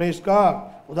 Price God.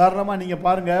 உதாரணமாக நீங்கள்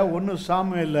பாருங்கள், 1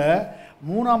 சாமுவேல்ல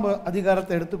 3ஆம்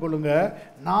அதிகாரத்தை எடுத்துக்கொள்ளுங்க.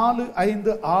 4,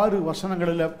 5, 6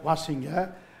 வசனங்களில் வாசிங்க.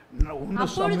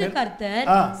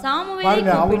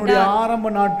 பாருங்க, அவனுடைய ஆரம்ப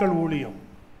நாட்கள் ஊழியம்,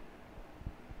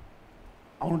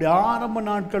 அவனுடைய ஆரம்ப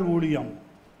நாட்கள் ஊழியம்.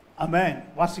 ஆமென்.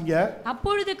 வாசிங்க.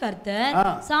 அப்பொழுது கர்த்தர்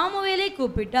சாமுவேலை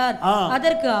கூப்பிட்டார்.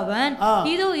 அதற்கு அவன்,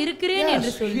 இதோ இருக்கிறேன்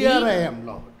என்று சொல்லி,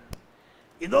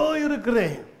 இதோ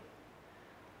இருக்கிறேன்.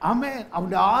 ஆமென்.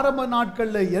 அவனுடைய ஆரம்ப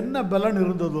நாட்களில் என்ன பலன்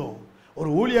இருந்ததோ, ஒரு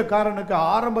ஊழியக்காரனுக்கு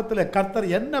ஆரம்பத்தில் கர்த்தர்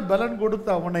என்ன பலன் கொடுத்து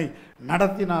அவனை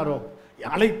நடத்தினாரோ,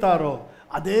 அழைத்தாரோ,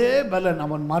 அதே பலன்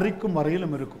அவன் மரிக்கும்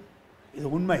வரையிலும் இருக்கும். இது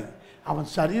உண்மை. அவன்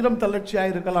சரீரம்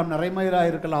தளர்ச்சியாக இருக்கலாம், நிறைமயிராக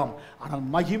இருக்கலாம், ஆனால்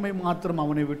மகிமை மாத்திரம்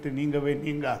அவனை விட்டு நீங்கவே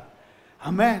நீங்காது.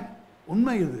 ஆமென்.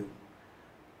 உண்மை இது.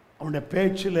 அவனுடைய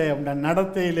பேச்சிலே, அவனுடைய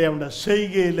நடத்தையிலே, அவனுடைய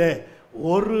செய்கையிலே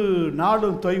ஒரு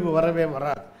நாளும் தொய்வு வரவே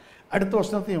வராது. அடுத்த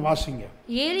வசனத்தையும் வாசிங்க.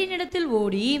 ஏலியினிடத்தில்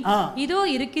ஓடி, இதோ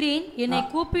இருக்கிறேன், என்னை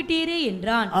கூப்பிட்டீரே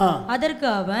என்றான். அதற்கு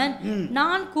அவன்,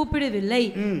 நான் கூப்பிடவில்லை,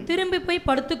 திரும்பி போய்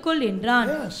படுத்துக்கொள்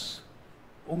என்றான்.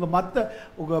 உங்க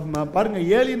பாருங்க,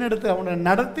 ஏலியினிடத்தில் அவனை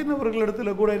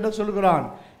நடத்தினவர்களிடத்தில் கூட என்ன சொல்லுகிறான்?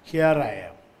 ஹியர் ஐ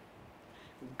அம்.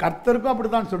 கர்த்தருக்கும்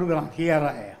அப்படித்தான் சொல்லுகிறான், here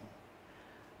I am.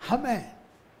 Amen.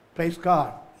 Price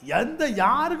God. எந்த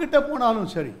யாருக்கிட்ட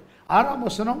போனாலும் சரி. 6ஆம்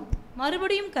வசனம்.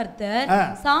 மறுபடியும் கர்த்தர்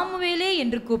சாமுவேலே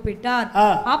என்று கூப்பிட்டார்.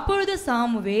 அப்பொழுது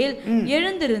சாமுவேல்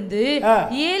எழுந்திருந்து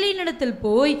ஏலியினிடத்தில்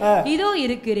போய், இதோ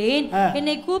இருக்கிறேன்,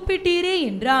 என்னை கூப்பிட்டீரே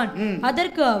என்றான்.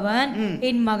 அதற்கு அவன்,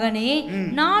 என் மகனே,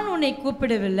 நான் உன்னை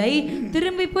கூப்பிடவில்லை,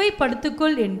 திரும்பி போய்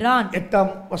படுத்துக்கொள் என்றான்.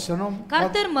 8ஆம் வசனம்.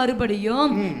 கர்த்தர்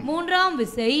மறுபடியும் 3ஆம்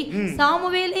விசை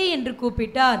சாமுவேலே என்று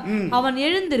கூப்பிட்டார். அவன்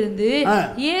எழுந்திருந்து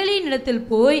ஏலியினிடத்தில்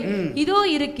போய், இதோ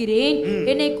இருக்கிறேன்,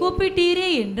 என்னை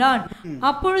கூப்பிட்டீரே என்றான்.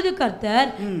 அப்பொழுது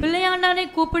கர்த்தர் பிள்ளையாண்டானை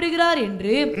கூப்பிடுகிறார்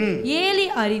என்று ஏலி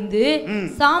அறிந்து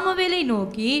சாமுவேலை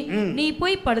நோக்கி, நீ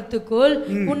போய் படுத்துக்கொள்,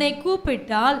 உன்னை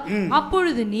கூப்பிட்டால்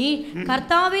அப்பொழுது நீ,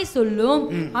 கர்த்தாவே சொல்லும்,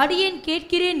 அடியேன்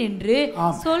கேட்கிறேன் என்று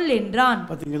சொல் என்றான்.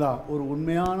 பாத்தீங்களா? ஒரு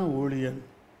உண்மையான ஊழியன்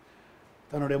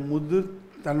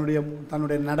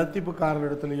தன்னுடைய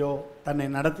நடத்திப்புக்காரர்களிடத்திலேயோ, தன்னை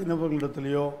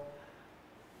நடத்தினவர்களிடத்திலேயோ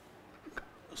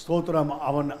ஸ்தோத்திரம்,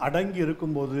 அவன் அடங்கி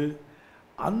இருக்கும்போது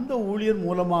அந்த ஊழியர்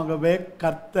மூலமாகவே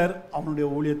கர்த்தர் அவனுடைய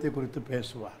ஊழியத்தை குறித்து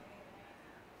பேசுவார்.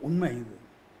 உண்மை இது.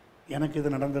 எனக்கு இது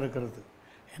நடந்திருக்கிறது.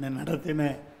 என்னை நடத்தின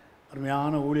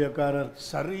அருமையான ஊழியக்காரர்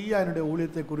சரியாக என்னுடைய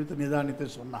ஊழியத்தை குறித்து நிதானித்து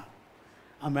சொன்னார்.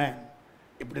 ஆமென்,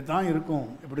 இப்படி தான் இருக்கும்,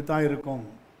 இப்படி தான் இருக்கும்,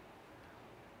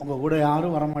 உங்கள் கூட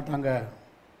யாரும் வரமாட்டாங்க,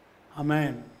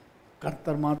 ஆமென்,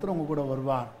 கர்த்தர் மாத்திரம் உங்கள் கூட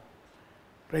வருவார்.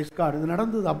 Price card. இது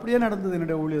நடந்தது, அப்படியே நடந்தது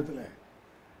என்னுடைய ஊழியத்தில்.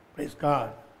 Price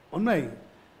card. உண்மை.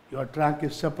 Your track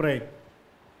is separate.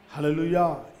 Hallelujah.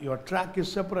 Your track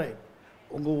is separate.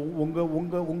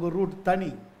 உங்கள் ரூட்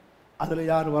தனி. அதில்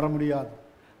யாரும் வர முடியாது.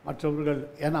 மற்றவர்கள்,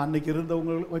 ஏன்னா அன்றைக்கி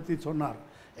இருந்தவங்களை வைத்து சொன்னார்,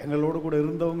 எங்களோடு கூட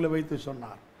இருந்தவங்களை வைத்து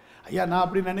சொன்னார். ஐயா நான்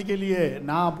அப்படி நினைக்கலையே,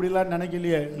 நான் அப்படிலாம்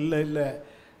நினைக்கலையே. இல்லை இல்லை,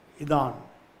 இதான்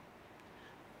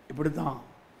இப்படி தான்.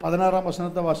 16ஆம்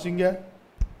வசனத்தை வாசிங்க.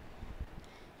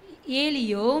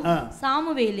 ஏலியோ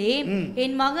சாமுவேலே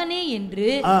என் மகனே என்று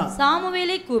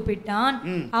சாமுவேலை கூப்பிட்டான்.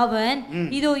 அவன்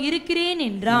இதோ இருக்கிறேன்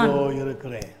என்றான். இதோ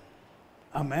இருக்கிறேன்.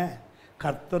 ஆமென்.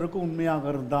 கர்த்தருக்கு உண்மையாக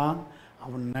இருந்தான்.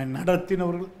 அவன்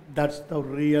நடத்தினவர்கள், தட்ஸ் த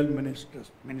ரியல்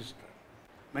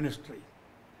மினிஸ்ட்ரி.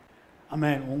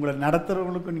 ஆமென். உங்களை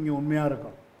நடத்துகிறவங்களுக்கு நீங்கள் உண்மையாக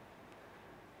இருக்கணும்.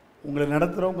 உங்களை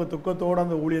நடத்துகிறவங்க துக்கத்தோடு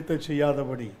அந்த ஊழியத்தை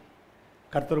செய்யாதபடி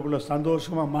கர்த்தருக்குள்ள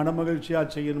சந்தோஷமாக மனமகிழ்ச்சியாக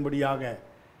செய்யும்படியாக,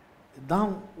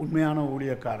 இதுதான் உண்மையான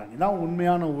ஊழியக்காரன், இதுதான்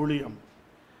உண்மையான ஊழியம்.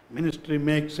 Ministry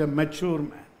makes a mature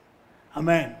man.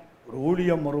 ஆமென். ஒரு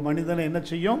ஊழியம் ஒரு மனிதனை என்ன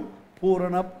செய்யும்?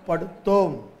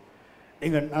 பூரணப்படுத்தும்.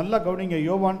 நீங்கள் நல்லா கவனிங்க.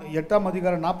 யோவான் 8ஆம்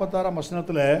அதிகாரம் 46ஆம்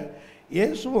வசனத்தில்,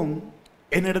 இயேசுவும்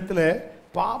என்னிடத்தில்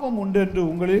பாவம் உண்டு என்று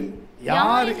உங்களில்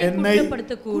யார் என்னை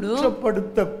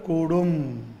குற்றப்படுத்தக்கூடும்?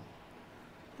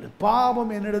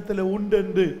 பாவம் என்னிடத்தில் உண்டு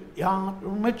என்று யார்?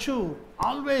 மெச்சூர்.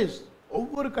 ஆல்வேஸ்.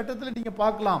 ஒவ்வொரு கட்டத்தில் நீங்கள்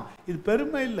பார்க்கலாம். இது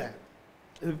பெருமை இல்லை,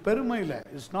 இது பெருமை இல்லை.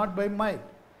 It's not by might,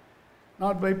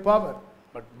 not by power,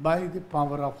 but by the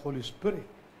power of Holi spirit.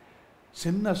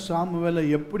 சின்ன சாமுவேலை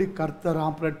எப்படி கர்த்தர்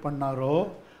ஆப்ரேட் பண்ணாரோ,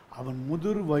 அவன்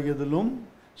முதிர் வயதிலும்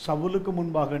சவுலுக்கு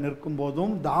முன்பாக நிற்கும்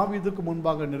போதும் தாவீதுக்கு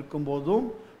முன்பாக நிற்கும் போதும்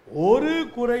ஒரு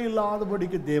குறை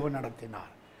இல்லாதபடிக்கு தேவன்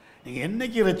நடத்தினார். நீங்கள்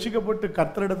என்னைக்கு ரட்சிக்கப்பட்டு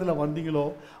கர்த்தரிடத்தில் வந்தீங்களோ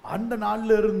அந்த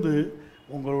நாளில் இருந்து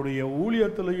உங்களுடைய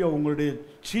ஊழியத்திலேயோ உங்களுடைய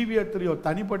ஜீவியத்திலேயோ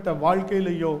தனிப்பட்ட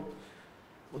வாழ்க்கையிலேயோ,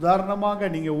 உதாரணமாக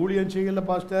நீங்கள் ஊழியம் செய்யலை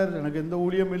பாஸ்டர், எனக்கு எந்த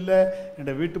ஊழியம் இல்லை,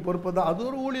 என்னோட வீட்டு பொறுப்பு தான், அது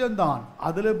ஒரு ஊழியம்தான்.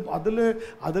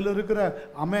 அதில் இருக்கிற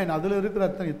ஆமென், அதில் இருக்கிற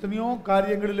எத்தனையோ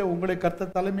காரியங்களிலே உங்களை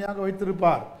கர்த்தர் தலைமையாக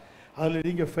வைத்திருப்பார். அதில்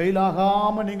நீங்கள் ஃபெயில்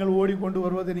ஆகாமல் நீங்கள் ஓடிக்கொண்டு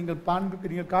வருவதை நீங்கள்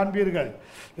காண்பீர்கள்.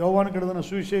 யோவானுக்கு எழுதின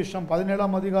சுவிசேஷம்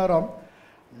 17ஆம் அதிகாரம்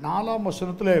 4ஆம்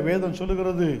வசனத்திலே வேதம்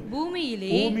சொல்லுகிறது,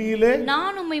 பூமியிலே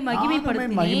நான் உம்மை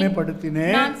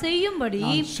மகிமைப்படுத்தினேன், நான் செய்யும்படி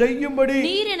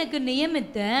நீர் எனக்கு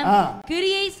நியமித்த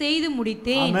கிரியை செய்து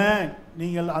முடித்தேன். ஆமென்.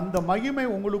 நீங்கள் அந்த மகிமை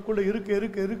உங்களுக்குள்ள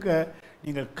இருக்க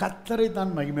நீங்கள் கர்த்தரை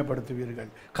தான் மகிமைப்படுத்துவீர்கள்.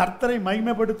 கர்த்தரை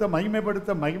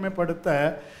மகிமைப்படுத்த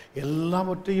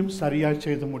எல்லாவற்றையும் சரியாக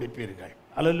செய்து முடிப்பீர்கள்.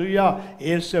 அல்லேலூயா.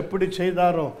 இயேசு எப்படி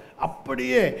செய்தாரோ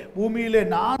அப்படியே பூமியிலே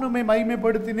நானுமே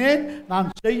மகிமைப்படுத்தினேன், நான்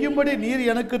செய்யும்படி நீர்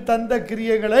எனக்கு தந்த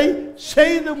கிரியைகளை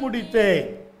செய்து முடித்தேன்.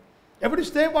 எப்படி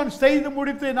ஸ்தேவான் செய்து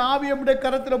முடித்தேன்? ஆவியை உம்முடைய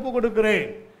கரத்தில் ஒப்பு கொடுக்கிறேன்.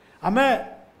 ஆமென்.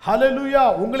 ஹல்லேலூயா.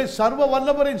 உங்களை சர்வ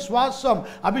வல்லவரின் சுவாசம்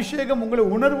அபிஷேகம் உங்களை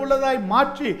உணர்வுள்ளதாய்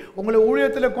மாற்றி உங்களை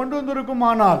ஊழியத்தில் கொண்டு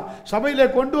வந்திருக்குமானால், சபையிலே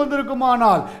கொண்டு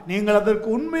வந்திருக்குமானால், நீங்கள் அதற்கு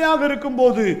உண்மையாக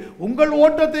இருக்கும்போது, உங்கள்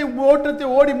ஓட்டத்தை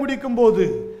ஓடி முடிக்கும் போது,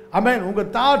 ஆமென்,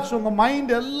 உங்கள் தாட்ஸ் உங்கள்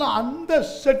மைண்ட் எல்லாம் அந்த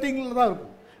செட்டிங்கில் தான்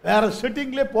இருக்கும். வேறு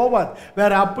செட்டிங்லே போவாது.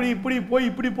 வேறு இப்படி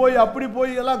போய் அப்படி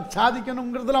போய் எல்லாம்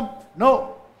சாதிக்கணுங்கிறதெல்லாம் நோ.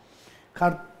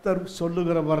 கர்த்தர்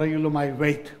சொல்லுகிற வரையிலும் ஐ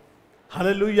வெயிட்.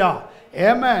 ஹல்லேலூயா.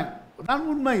 ஆமென். நான்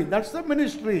உண்மை. That's the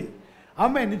ministry.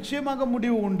 ஆமென். நிச்சயமாக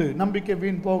முடிவு உண்டு. நம்பிக்கை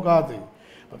வீண் போகாது.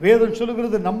 வேதம்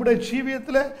சொல்லுகிறது நம்முடைய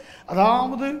ஜீவியத்தில்,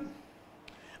 அதாவது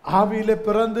ஆவியில்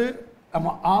பிறந்து நம்ம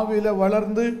ஆவியில்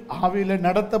வளர்ந்து ஆவியில்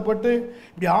நடத்தப்பட்டு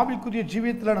இப்படி ஆவிக்குரிய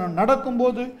ஜீவியத்தில் நம்ம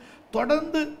நடக்கும்போது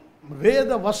தொடர்ந்து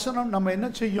வேத வசனம் நம்ம என்ன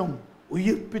செய்யும்?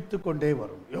 உயிர்ப்பித்து கொண்டே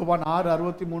வரும். யோவான்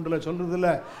 6:63 சொல்றதுல,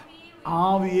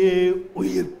 ஆவியே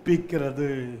உயிர்ப்பிக்கிறது,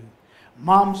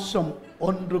 மாம்சம்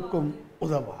ஒன்றுக்கும்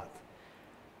உதவாது.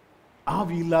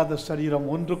 ஆவி இல்லாத சரீரம்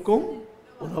ஒன்றுக்கும்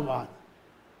உதவாது,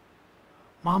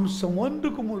 மாம்சம்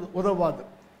ஒன்றுக்கும் உதவாது.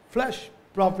 Flush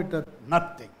profited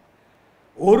nothing.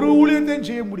 ஒரு ஊழியத்தையும்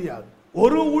செய்ய முடியாது.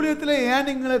 ஒரு ஊழியத்தில்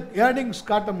ஏர்னிங்ஸ்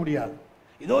காட்ட முடியாது.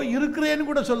 இதோ இருக்கிறேன்னு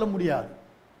கூட சொல்ல முடியாது.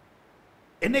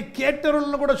 என்னை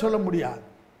கேட்டவர்கள்னு கூட சொல்ல முடியாது.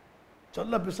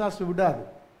 சொல்ல பிசாசு விடாது.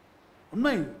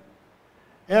 உண்மை.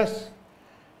 எஸ்.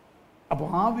 அப்போ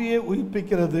ஆவியை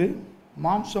உயிர்ப்பிக்கிறது,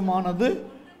 மாம்சமானது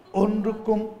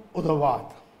ஒன்றுக்கும்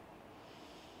உதவாது.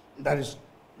 There is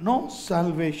no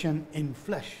salvation in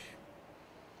flesh.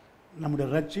 நம்முடைய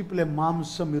ரட்சிப்பில்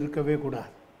மாம்சம் இருக்கவே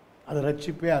கூடாது. அது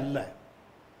ரட்சிப்பே அல்ல.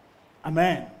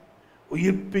 ஆமென்.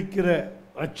 உயிர்ப்பிக்கிற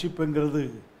ரட்சிப்புங்கிறது,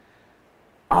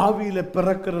 ஆவியில்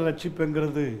பிறக்கிற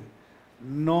ரட்சிப்புங்கிறது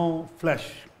நோ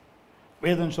ஃப்ளஷ்.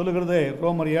 வேதம் சொல்லுகிறது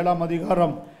ரோமர் 7ஆம்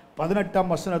அதிகாரம்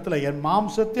 18ஆம் வசனத்தில், என்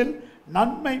மாம்சத்தில்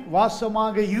நன்மை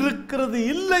வாசமாக இருக்கிறது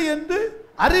இல்லை என்று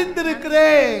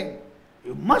அறிந்திருக்கிறேன்.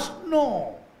 You must know.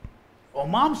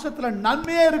 மாம்சத்தில்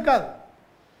நன்மையே இருக்காது.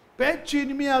 பேச்சு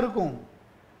இனிமையா இருக்கும்,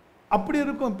 அப்படி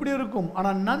இருக்கும், இப்படி இருக்கும்,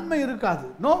 ஆனால் நன்மை இருக்காது.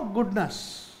 No goodness.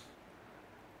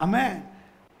 ஆமென்.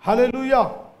 ஹல்லேலூயா.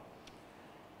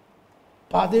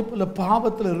 அதே போல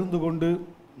பாவத்தில் இருந்து கொண்டு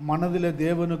மனதில்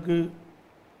தேவனுக்கு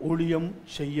ஊழியம்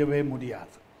செய்யவே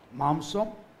முடியாது.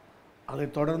 மாம்சம், அதை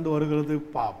தொடர்ந்து வருகிறது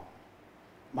பாவம்.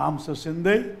 மாம்ச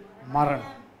சிந்தை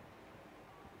மரணம்.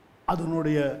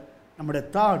 அதனுடைய நம்முடைய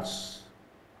தாட்ஸ்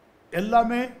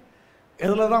எல்லாமே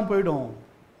எதில் தான் போயிடும்?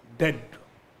 டெட்.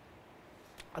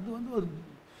 அது ஒரு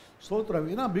சோத்திரம்.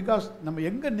 ஏன்னா பிகாஸ் நம்ம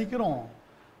எங்கே நிற்கிறோம்?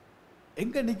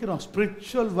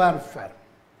 Spiritual warfare.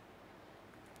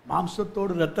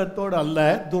 மாம்சத்தோடு இரத்தத்தோடு அல்ல,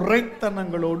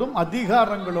 துரைத்தனங்களோடும்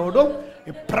அதிகாரங்களோடும்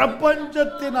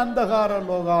பிரபஞ்சத்தின் அந்தகார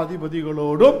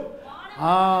லோகாதிபதிகளோடும்.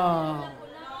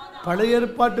 பழைய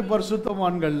ஏற்பாட்டு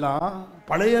பரிசுத்தவான்கள்லாம்,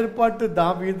 பழைய ஏற்பாட்டு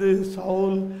தாவீது,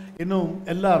 சவுல், இன்னும்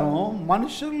எல்லாரும்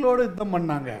மனுஷர்களோடு யுத்தம்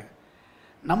பண்ணாங்க.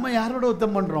 நம்ம யாரோட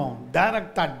யுத்தம் பண்றோம்?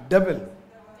 டைரக்டா டெவில்,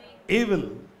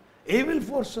 ஈவில்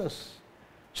ஃபோர்ஸஸ்.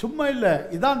 சும்மா இல்லை.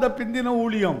 இதான் அந்த பிந்தின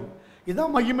ஊழியம்,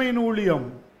 இதான் மகிமையின் ஊழியம்.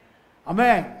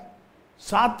 ஆமென்.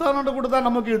 சாத்தானோட கூட தான்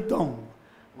நமக்கு யுத்தம்.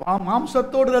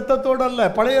 மாம்சத்தோடு ரத்தத்தோடு அல்ல.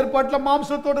 பழைய ஏற்பாட்டில்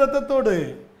மாம்சத்தோடு ரத்தத்தோடு.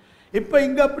 இப்ப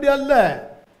இங்க அப்படி அல்ல.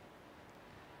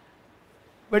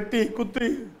 வெட்டி குத்தி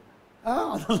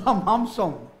அதெல்லாம்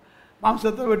மாம்சம்.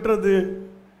 மாம்சத்தை வெட்டுறது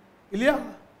இல்லையா?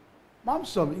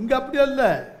 மாம்சம். இங்க அப்படி அல்ல.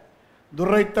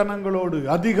 துரைத்தனங்களோடு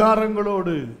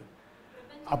அதிகாரங்களோடு.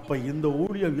 அப்ப இந்த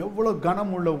ஊழியம் எவ்வளவு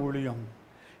கனம் உள்ள ஊழியம்.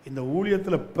 இந்த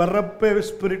ஊழியத்தில் பிறப்பே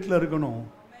ஸ்பிரிட்ல இருக்கணும்,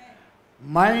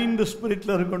 மைண்ட்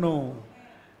ஸ்பிரிட்ல இருக்கணும்,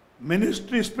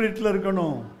 மினிஸ்ட்ரி ஸ்பிரிட்ல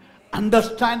இருக்கணும்,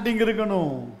 அண்டர்ஸ்டாண்டிங்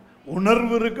இருக்கணும்,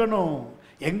 உணர்வு இருக்கணும்.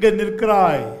 எங்க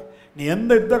நிற்கிறாய் நீ?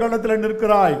 எந்த யுத்த காலத்தில்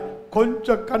நிற்கிறாய்?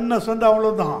 கொஞ்சம் கண்ணை சந்த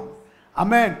அவ்வளவுதான்.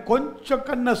 ஆமென். கொஞ்சம்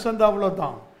கண்ணை சந்த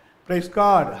அவ்வளவுதான். Price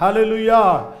God. ஹல்லேலூயா.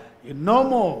 No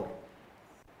more.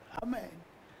 ஆமென்.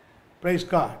 Price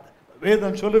God.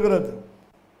 வேதம் சொல்லுகிறது,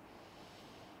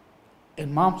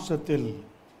 என் மாம்சத்தில்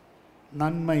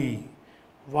நன்மை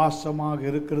வாசமாக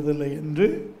இருக்கிறதில்லை என்று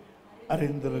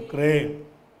அறிந்திருக்கிறேன்.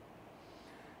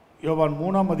 யோவான்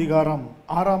 3ஆம் அதிகாரம்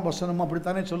 6ஆம் வசனம்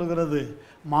அப்படித்தானே சொல்லுகிறது.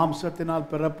 மாம்சத்தினால்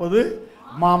பிறப்பது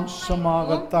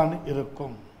மாம்சமாகத்தான்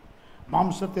இருக்கும்.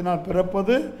 மாம்சத்தினால்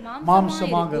பிறப்பது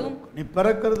மாம்சமாக இருக்கும். நீ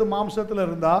பிறக்கிறது மாம்சத்தில்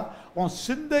இருந்தா உன்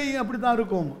சிந்தை அப்படித்தான்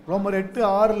இருக்கும். ரோமர்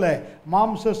 8:6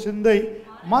 மாம்ச சிந்தை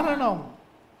மரணம்.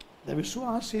 இந்த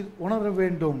விசுவாசி உணர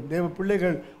வேண்டும். தேவ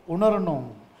பிள்ளைகள் உணரணும்.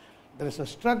 There is a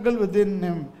struggle within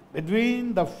him between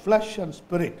the flesh and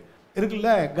spirit. இருக்குல்ல,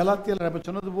 கலாத்தியர் அப்ப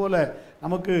சொன்னது போல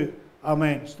நமக்கு.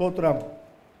 ஆமென். ஸ்தோத்திரம்.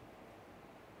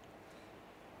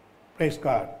 Praise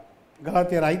God.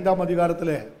 கலாத்தியர் 5ஆம்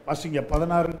அதிகாரத்தில் வாசிங்க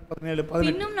 16, 17,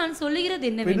 18. இன்னும் நான் சொல்லுகிறது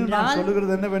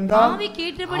என்னவென்றால் ஆவிக்கு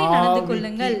ஏற்றபடி நடந்து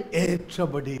கொள்ளுங்கள்.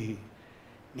 ஏற்றபடி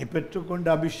நீ பெற்றுக்கொண்ட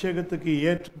அபிஷேகத்துக்கு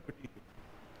ஏற்றபடி,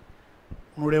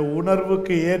 உன்னுடைய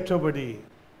உணர்வுக்கு ஏற்றபடி,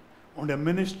 உன்னுடைய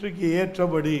மினிஸ்ட்ரிக்கு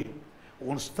ஏற்றபடி,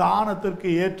 உன் ஸ்தானத்திற்கு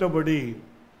ஏற்றபடி,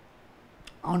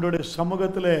 அவனுடைய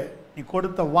சமூகத்தில் நீ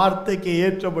கொடுத்த வார்த்தைக்கு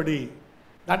ஏற்றபடி.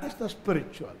 That is the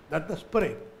spiritual, that the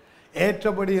spirit.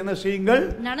 ஏற்றபடி என்ன செய்யுங்கள்?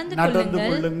 நடந்து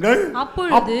கொள்ளுங்கள்.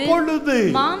 அப்பொழுது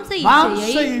மாம்ச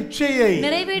இச்சையை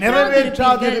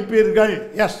நிறைவேற்றாதிருப்பீர்கள்.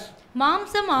 எஸ்.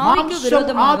 மாம்சம் ஆவிக்கு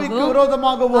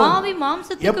விரோதமாகவும் ஆவி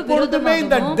மாம்சத்துக்கு விரோதமாகவும்.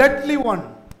 இந்த டெட்லி ஒன்,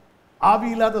 ஆவி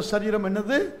இல்லாத சரீரம்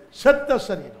என்னது? செத்த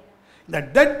சரீரம். இந்த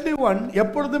டெட்லி ஒன்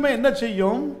எப்பொழுதுமே என்ன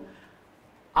செய்யும்?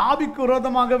 ஆவிக்கு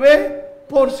விரோதமாகவே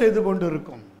போர் செய்து கொண்டு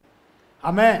இருக்கும்.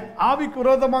 ஆமென். ஆவிக்கு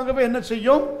விரோதமாகவே என்ன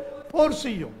செய்யும்? போர்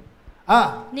செய்யும்.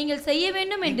 நீங்கள் செய்ய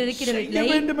வேண்டும்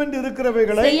என்று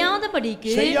இருக்கிறவைகளை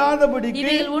செய்யாதபடிக்கு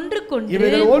இவைகள்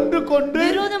ஒன்றுக்கொண்டு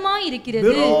விரோதமாக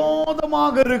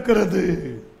இருக்கிறது.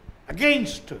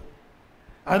 அகைன்ஸ்ட்.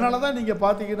 அதனாலதான் நீங்க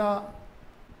பாத்தீங்கன்னா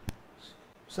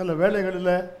சில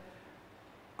வேளைகளில்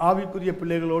ஆவிக்குரிய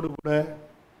பிள்ளைகளோடு கூட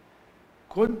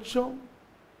கொஞ்சம்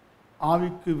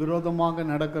ஆவிக்கு விரோதமாக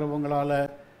நடக்கிறவங்களால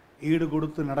ஈடு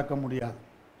கொடுத்து நடக்க முடியாது.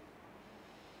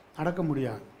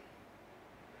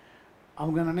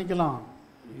 அவங்க நினைக்கலாம்,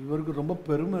 இவருக்கு ரொம்ப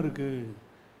பெருமை இருக்குது,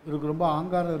 இவருக்கு ரொம்ப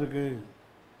ஆங்காரம் இருக்குது.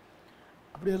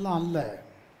 அப்படியெல்லாம் அல்ல.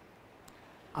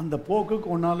 அந்த போக்குக்கு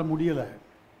உன்னால் முடியலை.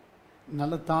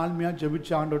 நல்ல தாழ்மையாக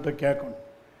ஜெபிச்சு ஆண்டவர்கிட்ட கேட்கணும்.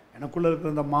 எனக்குள்ளே இருக்கிற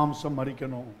இந்த மாம்சம்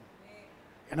மரிக்கணும்,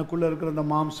 எனக்குள்ளே இருக்கிற இந்த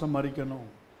மாம்சம் மரிக்கணும்.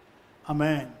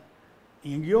 ஆமென்.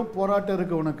 எங்கேயோ போராட்டம்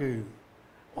இருக்குது, உனக்கு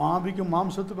ஆவிக்கும்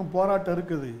மாம்சத்துக்கும் போராட்டம்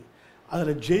இருக்குது.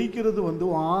 அதில் ஜெயிக்கிறது வந்து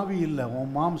உன் ஆவி இல்லை,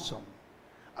 உன் மாம்சம்.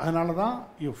 அதனால தான்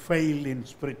you fail in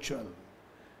spiritual.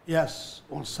 S,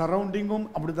 உன் சரௌண்டிங்கும்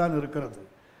அப்படி தான் இருக்கிறது.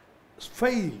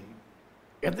 ஃபெயில்,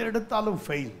 எதை எடுத்தாலும்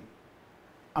ஃபெயில்.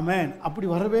 ஆமென். அப்படி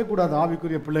வரவே கூடாது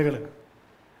ஆவிக்குரிய பிள்ளைகளுக்கு.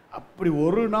 அப்படி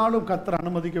ஒரு நாளும் கர்த்தர்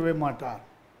அனுமதிக்கவே மாட்டார்.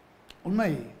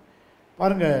 உண்மை.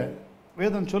 பாருங்க,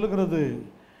 வேதம் சொல்லுகிறது.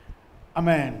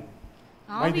 ஆமென்.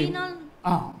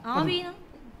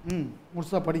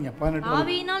 முழுசா படிங்க. 18.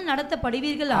 ஆவியினால்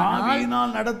நடத்தப்படுவீர்களானால்,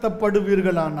 ஆவியினால்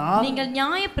நடத்தப்படுவீர்களானால் நீங்கள்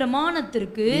நியாய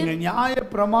பிரமாணத்திற்கு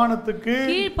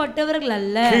கீழ்ப்பட்டவர்கள்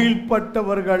அல்ல,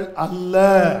 கீழ்ப்பட்டவர்கள் அல்ல.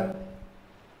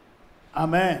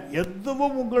 ஆமென்.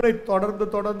 எதுவும் உங்களை தொடர்ந்து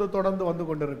தொடர்ந்து தொடர்ந்து வந்து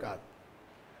கொண்டிருக்காது.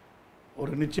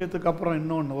 ஒரு நிச்சயத்துக்கு அப்புறம்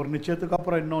இன்னொன்று, ஒரு நிச்சயத்துக்கு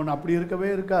அப்புறம் இன்னொன்று, அப்படி இருக்கவே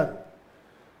இருக்காது.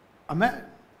 ஆமென்.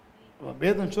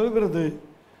 வேதம் சொல்கிறது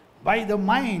பை த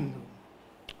மைண்ட்.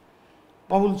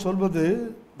 பவுல் சொல்வது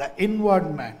த இன்வர்ட்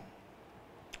மேன்.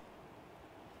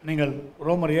 நீங்கள்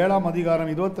ரோமர் 7ஆம் அதிகாரம்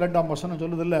 22ஆம் வசனம்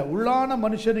சொல்லுதில்ல, உள்ளான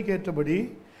மனுஷனுக்கு ஏற்றபடி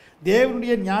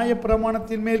தேவனுடைய நியாய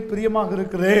பிரமாணத்தின் மேல் பிரியமாக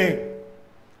இருக்கிறேன்.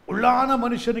 உள்ளான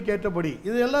மனுஷனுக்கு ஏற்றபடி.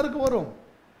 இது எல்லாருக்கும் வரும்,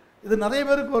 இது நிறைய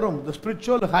பேருக்கு வரும். இந்த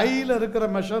ஸ்பிரிச்சுவல் ஹையில் இருக்கிற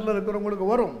மெஷரில் இருக்கிறவங்களுக்கு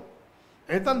வரும்.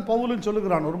 இதைத்தான் பவுலும்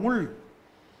சொல்லுகிறான், ஒரு முள்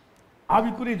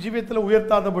ஆவிக்குரிய ஜீவியத்தில்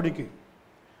உயர்த்தாதபடிக்கு.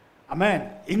 ஆமென்.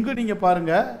 இங்கு நீங்க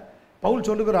பாருங்க, பவுல்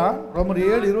சொல்லுகிறான் ரோமர்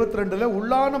 7:22,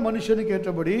 உள்ளான மனுஷனுக்கு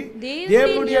ஏற்றபடி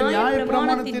தேவனுடைய நியாய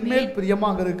பிரமாணத்தின் மேல்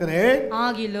பிரியமாக இருக்கிறேன்.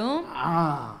 ஆகிலும்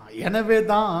எனவே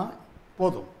தான்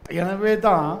போதும். எனவே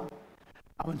தான்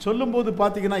அவன் சொல்லும்போது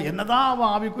பார்த்தீங்கன்னா, என்னதான்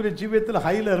அவன் ஆவிக்குரிய ஜீவியத்தில்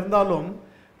ஹையில் இருந்தாலும்,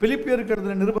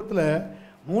 பிலிப்பியர் நிருபத்தில்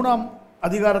 3ஆம்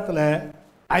அதிகாரத்தில்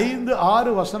 5-6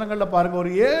 வசனங்கள்ல பாருங்க,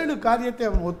 ஒரு 7 காரியத்தை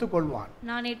அவன் ஒத்துக்கொள்வான்.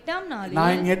 நான்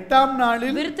 8ஆம்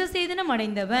நாளில் விருத்த சேதனம்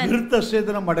அடைந்தவன்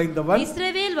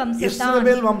இஸ்ரவேல்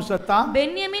வம்சத்தான்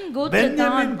பென்யமீன்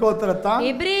கோத்திரத்தான்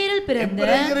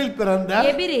எபிரேயரில் பிறந்த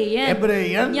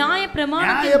எபிரேயன் நியாய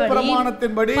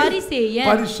பிரமாணத்தின்படி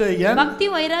பரிசேயன் பக்தி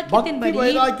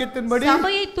வைராக்கியத்தின்படி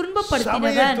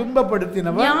சபையை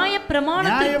துன்பப்படுத்தினவன் நியாய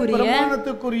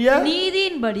பிரமாணத்திற்குரிய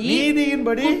நீதியின்படி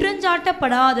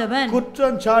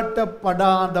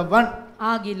குற்றஞ்சாட்டப்படாதவன்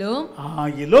ஆகிலும்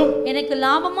எனக்கு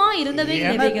லாபமாக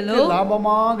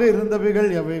இருந்தவைகள்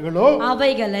எவைகளோ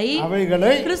அவைகளை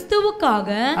கிறிஸ்துவுக்காக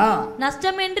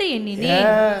நஷ்டமென்று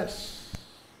எண்ணினேன்.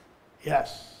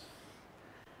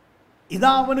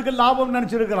 இதான் அவனுக்கு லாபம்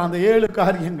நினைச்சிருக்கிறான். அந்த 7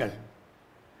 காரியங்கள்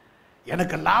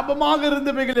எனக்கு லாபமாக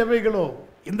இருந்தவைகள் எவைகளோ,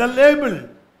 இந்த லேபிள்,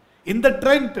 இந்த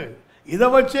ட்ரெண்ட், இதை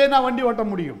வச்சே நான் வண்டி ஓட்ட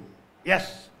முடியும்.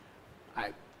 எஸ்,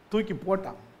 தூக்கி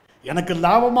போட்டான். எனக்கு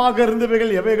லாபமாக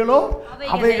இருந்தவைகள் எவைகளோ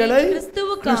அவைகளை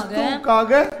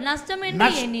கிறிஸ்துவுக்காக நஷ்டம்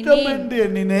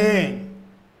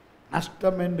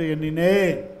என்று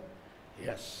எண்ணினேன்.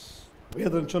 எஸ்,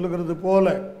 வேதம் சொல்லுகிறது போல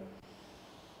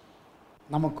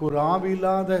நமக்கு ஒரு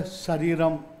ஆவியில்லாத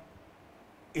சரீரம்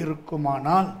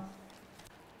இருக்குமானால்,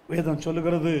 வேதம்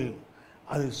சொல்லுகிறது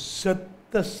அது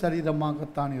செத்த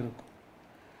சரீரமாகத்தான் இருக்கும்.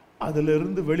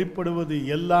 அதிலிருந்து வெளிப்படுவது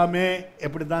எல்லாமே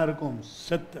எப்படி தான் இருக்கும்?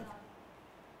 செத்த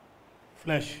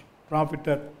ஃப்ளஷ்,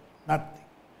 ப்ராஃபிட்டட் நத்திங்.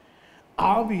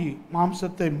 ஆவி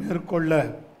மாம்சத்தை மேற்கொள்ள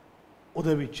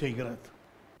உதவி செய்கிறது.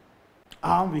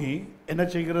 ஆவி என்ன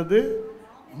செய்கிறது?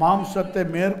 மாம்சத்தை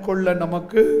மேற்கொள்ள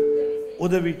நமக்கு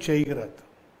உதவி செய்கிறது.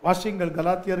 வாசிங்கள்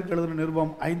கலாத்தியருக்கு எழுதின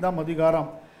நிருபம் 5ஆம் அதிகாரம்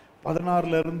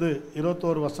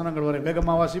 16-21 வசனங்கள் வரை.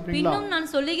 வேகமா வாசிப்பீங்களா? நான்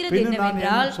சொல்லுகிறது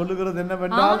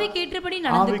என்னவென்றால் ஆவிக்கேற்றபடி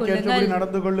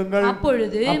நடந்து கொள்ளுங்கள்.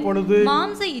 அப்பொழுது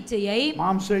மாம்ச இச்சையை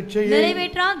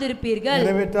நிறைவேற்றாதிருப்பீர்கள்.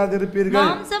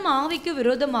 மாம்சம் ஆவிக்கு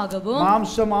விரோதமாகவும்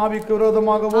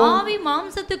ஆவி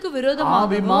மாம்சத்துக்கு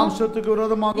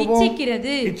விரோதமாகவும்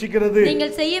இச்சிக்கிறது.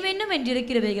 நீங்கள் செய்ய வேண்டும்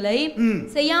என்றிருக்கிறவைகளை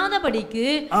செய்யாதபடிக்கு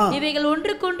இவைகள்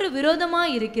ஒன்றுக்கொன்று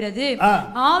விரோதமாய் இருக்கிறது.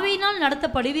 ஆவியினால்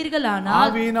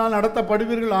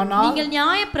நடத்தப்படுவீர்களானால் நீங்கள்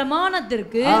நியாய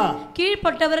பிரமாணத்திற்கு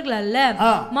கீழ்ப்பட்டவர்கள் அல்ல.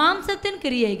 மாம்சத்தின்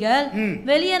கிரியைகள்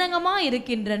வெளியரங்கமா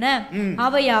இருக்கின்றன.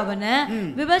 அவையாவன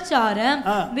விபச்சாரம்,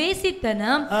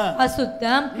 வேசித்தனம்,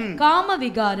 அசுத்தம், காம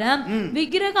விகாரம்,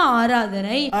 விக்கிரக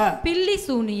ஆராதனை, பில்லி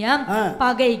சூனியம்,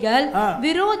 பகைகள்,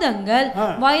 விரோதங்கள்,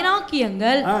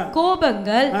 வைராக்கியங்கள்,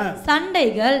 கோபங்கள்,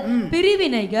 சண்டைகள்,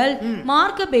 பிரிவினைகள்,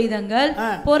 மார்க்க பேதங்கள்,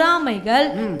 பொறாமைகள்,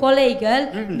 கொலைகள்,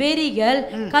 வெறிகள்,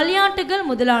 கல்யாட்டுகள்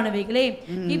முதலான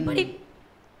இப்படி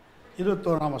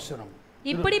 21ஆம் வசனம்.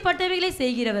 இப்படிப்பட்டவைகளை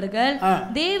செய்கிறவர்கள்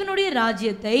தேவனுடைய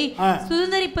ராஜ்யத்தை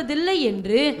சுதந்தரிப்பதில்லை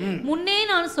என்று முன்னே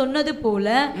நான் சொன்னது போல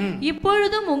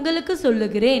இப்பொழுதும் உங்களுக்கு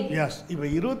சொல்லுகிறேன். இப்ப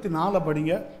 24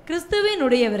 படிங்க.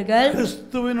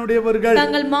 கிறிஸ்துவினுடையவர்கள்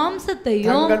தங்கள்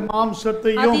மாம்சத்தையும்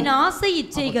அதன் ஆசை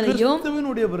இச்சைகளையும்.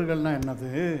 கிறிஸ்துவினுடையவர்கள்னா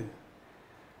என்னது?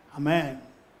 ஆமென்.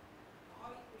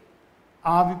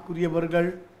 ஆவிக்குரியவர்கள்,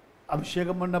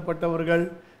 அபிஷேகம் பண்ணப்பட்டவர்கள்,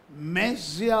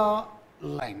 மேசியா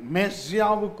லைன்,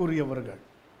 மேசியாவுக்குரியவர்கள்,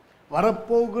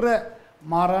 வரப்போகிற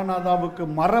மாரானாதாவுக்கு,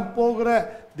 மரப்போகிற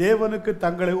தேவனுக்கு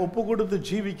தங்களை ஒப்பு கொடுத்து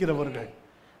ஜீவிக்கிறவர்கள்.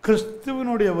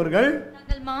 கிறிஸ்துவினுடையவர்கள்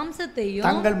தங்கள்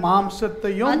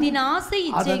மாம்சத்தையும் அதன் ஆசை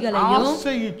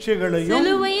இச்சைகளையும்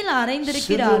சிலுவையில்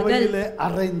அறைந்திருக்கிறார்கள்.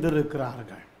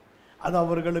 அது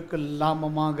அவர்களுக்கு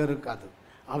லாபமாக இருக்காது.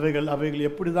 அவைகள்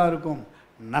எப்படிதான் இருக்கும்?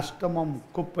 நஷ்டமும்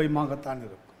குப்பையுமாகத்தான்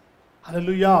இருக்கும்.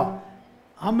 அல்லேலூயா.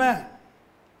 ஆமென்.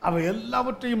 அவை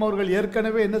எல்லாவற்றையும் அவர்கள்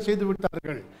ஏற்கனவே என்ன செய்து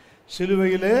விட்டார்கள்?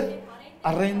 சிலுவையிலே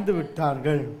அறைந்து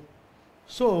விட்டார்கள்.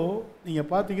 ஸோ நீங்கள்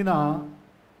பார்த்தீங்கன்னா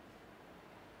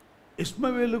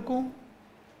இஸ்மவேலுக்கும்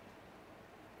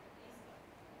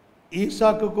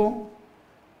ஈசாக்குக்கும்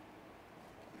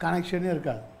கனெக்ஷனே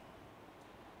இருக்காது.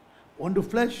 ஒன்று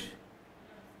ஃப்ளஷ்,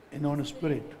 இன்னொன்று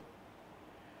ஸ்பிரிட்.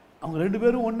 அவங்க 2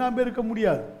 பேரும் ஒன்றாவே இருக்க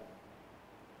முடியாது.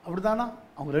 அப்படிதானா?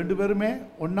 அவங்க 2 பேருமே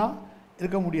ஒன்றா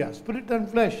இருக்க முடியாது. Spirit and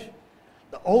flush,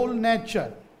 the old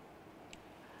nature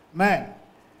man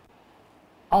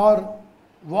R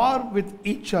war with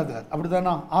each other.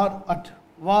 அப்படிதானா? R at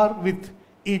war with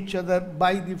each other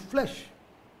by the flush.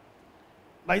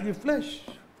 By the flush.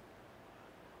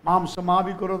 மாம்சம்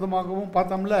ஆவிக்கு விரோதமாகவும்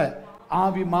பார்த்தோம்ல,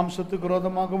 ஆவி மாம்சத்துக்கு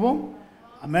விரோதமாகவும்.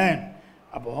 ஆமென்.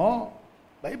 அப்போ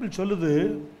பைபிள் சொல்லுது,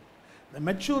 இந்த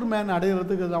மெச்சூர் மேன்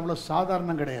அடைகிறதுக்கு அது அவ்வளோ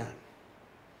சாதாரணம் கிடையாது.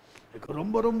 இதுக்கு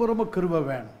ரொம்ப ரொம்ப ரொம்ப கிருபை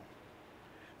வேணும்.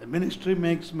 இந்த மினிஸ்ட்ரி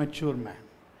மேக்ஸ் மெச்சூர் மேன்.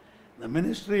 இந்த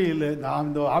மினிஸ்ட்ரியில்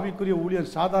இந்த ஆவிக்குரிய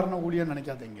ஊழியர் சாதாரண ஊழியர்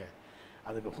நினைக்காதீங்க.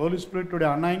 அதுக்கு ஹோலி ஸ்பிரிட்டுடைய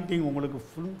அனாயிண்டிங் உங்களுக்கு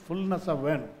ஃபுல்னஸாக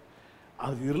வேணும்.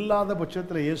 அது இல்லாத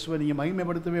பட்சத்தில் இயேசுவை நீங்கள்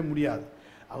மகிமைப்படுத்தவே முடியாது.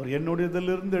 அவர் என்னுடைய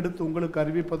இதிலிருந்து எடுத்து உங்களுக்கு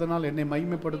அறிவிப்பதனால் என்னை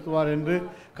மகிமைப்படுத்துவார் என்று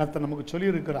கர்த்தர் நமக்கு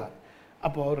சொல்லியிருக்கிறார்.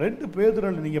 அப்போது 2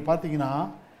 பேதுருவில் நீங்கள் பார்த்தீங்கன்னா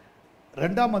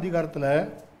 2ஆம் அதிகாரத்தில்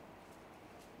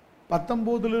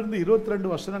 19 22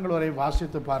 வசனங்கள் வரை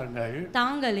வாசித்து பாருங்கள்.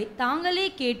 தாங்களே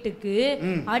கேட்டுக்கு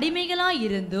அடிமைகளாய்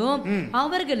இருந்தும்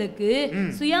அவர்களுக்கு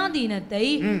சுயாதீனத்தை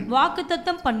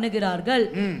வாக்குத்தத்தம் பண்ணுகிறார்கள்.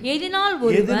 எதனால்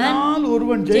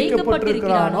ஒருவன்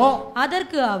ஜெயிக்கப்பட்டிருக்கிறானோ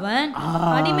அதற்கு அவன்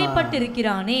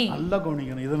அடிமைப்பட்டிருக்கிறானே. நல்ல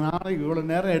கவனிக்கணும். இதனால இவ்வளவு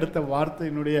நேரம் எடுத்த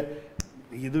வார்த்தையினுடைய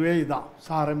இதுவே இதான்,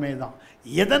 சாரமே தான்.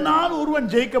 எதனால்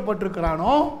ஒருவன்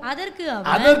ஜெயிக்கப்பட்டிருக்கிறானோ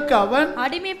அதற்கு அவன்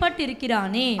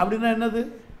அடிமைப்பட்டிருக்கிறானே. அப்படின்னா என்னது?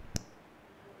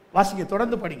 வாசிங்க,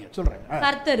 தொடர்ந்து படிங்க, சொல்றேன்.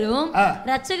 கர்த்தரும்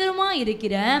இரட்சகருமாய்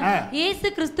இருக்கிற இயேசு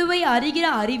கிறிஸ்துவை அறிகிற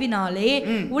அறிவினாலே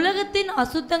உலகத்தின்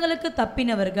அசுத்தங்களுக்கு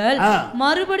தப்பினவர்கள்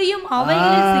மறுபடியும்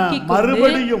அவைகளில் சிக்கிக்கொண்டு,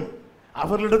 மறுபடியும்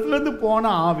அவர்களிடத்திலிருந்து போன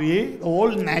ஆவி, the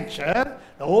old nature,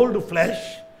 the old flesh,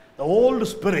 the old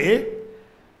spirit,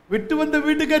 விட்டு வந்த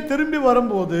வீட்டுக்கே திரும்பி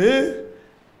வரும்போது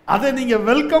அதை நீங்க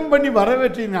வெல்கம் பண்ணி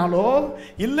வரவேற்றினாலோ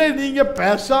இல்லை நீங்க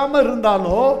பேசாம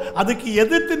இருந்தாலோ அதுக்கு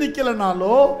எதிர்த்து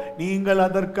நிக்கலனாலோ நீங்கள்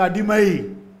அதற்கு அடிமை.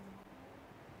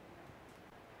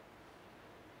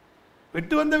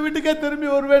 விட்டு வந்த வீட்டுக்கே திரும்பி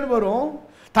வருவேன்னு வரும்.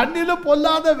 தண்ணியில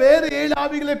பொல்லாத வேறு 7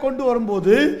 ஆவிகளை கொண்டு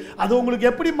வரும்போது அது உங்களுக்கு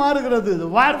எப்படி மாறுகிறது?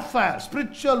 Warfare,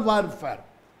 spiritual warfare.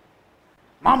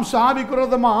 மாம்ச ஆவிக்கு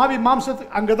விரோதமா ஆவி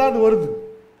மாம்சத்துக்கு அங்கதான் அது வருது.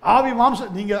 ஆவி மாம்சம்,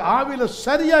 நீங்க ஆவியில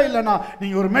சரியா இல்லைன்னா,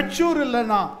 நீங்க ஒரு மெச்சூர்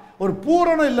இல்லைன்னா, ஒரு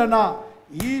பூரணம் இல்லைன்னா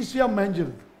ஈஸியா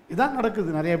மேஞ்சிருது. இதான்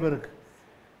நடக்குது நிறைய பேருக்கு.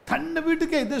 தன்னை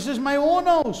வீட்டுக்கே this is my own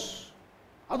house,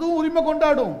 அதுவும் உரிமை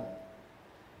கொண்டாடும்.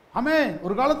 ஆமே,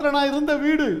 ஒரு காலத்துல நான் இருந்த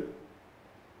வீடு.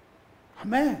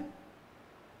 ஆமே,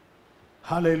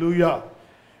 ஹல்லேலூயா.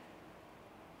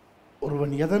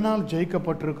 ஒருவன் எதனால்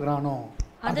ஜெயிக்கப்பட்டிருக்கிறானோ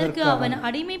அதற்கு அவன்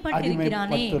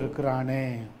அடிமைப்பட்டிருக்கிறானே.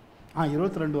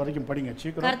 22 வரைக்கும் படிங்க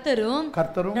சீக்கிரம்.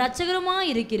 கர்த்தரும் இரட்சகருமாய்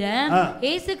இருக்கிற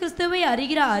இயேசு கிறிஸ்துவை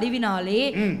அறிகிற அறிவினாலே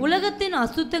உலகத்தின்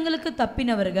அசுத்தங்களுக்கு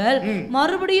தப்பினவர்கள்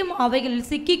மறுபடியும் அவைகளில்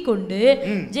சிக்கிக்கொண்டு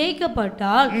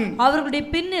ஜெயிக்கப்பட்டால் அவர்களுடைய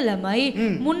பின்னிலைமை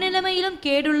முன்னிலைமையிலும்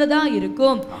கேடுள்ளதா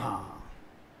இருக்கும்.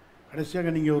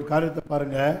 கடைசியாக நீங்க ஒரு காரியத்தை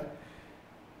பாருங்க.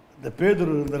 இந்த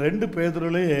பேதுரு, இந்த 2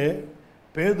 பேதுருலயே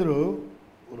பேதுரு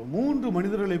ஒரு 3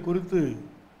 மனிதர்களை குறித்து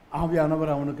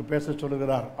ஆவியானவர் அவனுக்கு பேச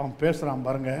சொல்லுகிறார். அவன் பேசுறான்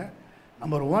பாருங்க.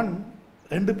 நம்பர் 1,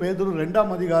 2 பேதுரு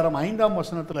 2ஆம் அதிகாரம் 5ஆம்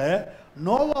வசனத்துல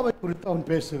நோவாவை குறித்து அவன்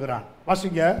பேசுகிறான்.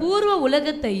 வாசிங்க. பூர்வ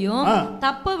உலகத்தையும்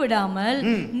தப்ப விடாமல்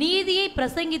நீதியை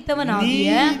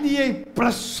பிரசங்கித்தவனாகிய, நீதியை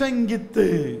பிரசங்கித்து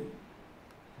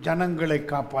ஜனங்களை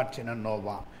காப்பாற்றின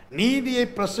நோவா. நீதியை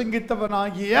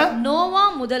பிரசங்கித்தவனாகிய நோவா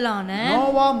முதலான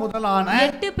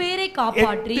 8 பேரை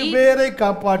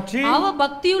காப்பாற்றி அவ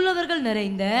பக்தியுள்ளவர்கள்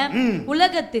நிறைந்த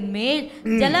உலகத்தின் மேல்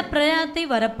ஜலப்பிரளயத்தை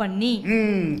வரப்பண்ணி.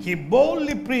 He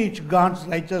boldly preached God's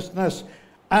righteousness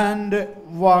and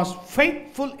was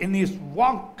faithful in his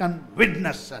walk and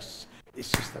witnesses.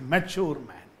 This is the mature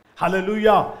man.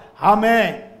 Hallelujah. Amen.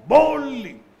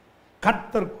 Boldly.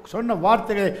 கர்த்தர் சொன்ன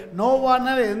வார்த்தைகளை,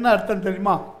 நோவானாலே என்ன அர்த்தம்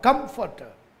தெரியுமா?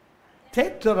 கம்ஃபர்டர்,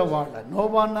 தேற்றரவாளன்.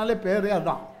 நோவானாலே பேரே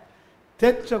அதான்,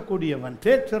 தேற்றக்கூடியவன்,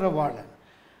 தேற்றரவாளன்.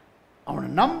 அவனை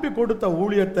நம்பி கொடுத்த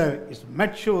ஊழியத்தை இஸ்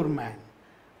மெச்சூர் மேன்.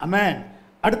 ஆமென்.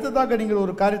 அடுத்ததாக நீங்கள்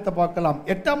ஒரு காரியத்தை பார்க்கலாம்.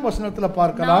 8ஆம் வசனத்தில்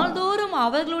பார்க்கலாம். நாள்தோறும்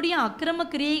அவர்களுடைய அக்கிரம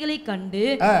கிரியைகளை கண்டு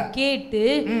கேட்டு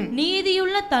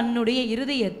நீதியுள்ள தன்னுடைய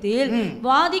இருதயத்தில்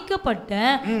வாதிக்கப்பட்ட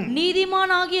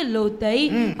நீதிமானாகிய லோத்தை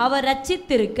அவர்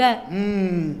ரட்சித்திருக்க.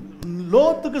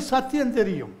 லோத்துக்கு சத்தியம்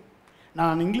தெரியும்.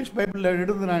 நான் இங்கிலீஷ் பைபிளில்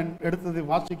எடுத்தது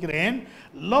வாசிக்கிறேன்.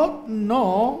 Lot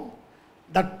know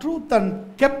the truth and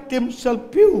kept himself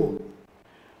pure,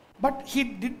 but he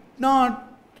did not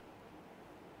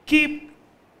keep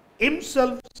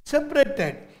himself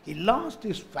separated. He lost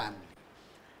his family.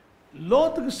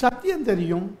 லோத்துக்கு சத்தியம்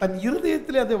தெரியும், தன்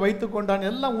இருதயத்தில் அதை வைத்துக் கொண்டான்.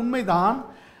 எல்லாம் உண்மைதான்.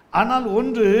 ஆனால்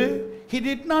ஒன்று, he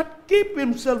did not keep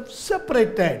himself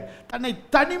separated. தன்னை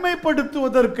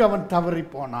தனிமைப்படுத்துவதற்கு அவன் தவறி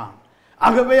போனான்.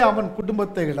 ஆகவே அவன்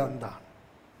குடும்பத்தை இழந்தான்.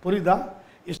 புரியுதா?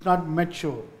 Is not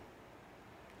mature.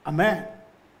 Amen.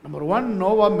 Number 1,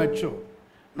 Noah mature.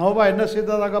 Noah என்ன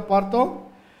செய்ததாக பார்த்தோம்?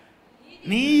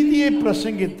 நீதியை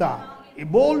பிரசங்கித்தான். He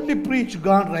boldly preached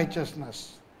God's righteousness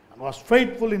and was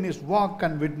faithful in his walk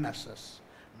and witnesses.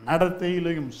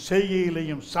 நடத்தையிலையும்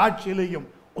செய்கையிலையும் சாட்சியிலையும்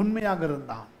உண்மையாக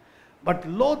இருந்தான். பட்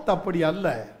லோத் அப்படி அல்ல.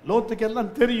 லோத்துக்கு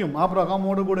எல்லாம் தெரியும்.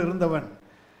 ஆபிரகாமோடு கூட இருந்தவன்.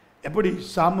 எப்படி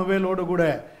சாமுவேலோடு கூட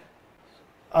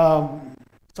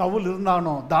சவுல்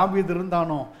இருந்தானோ, தாவீது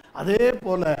இருந்தானோ, அதே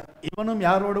போல இவனும்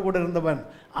யாரோடு கூட இருந்தவன்?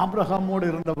 ஆபிரகாமோடு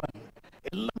இருந்தவன்.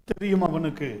 எல்லாம் தெரியும்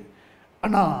அவனுக்கு.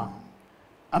 ஆனா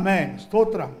ஆமென்,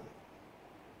 ஸ்தோத்திரம்,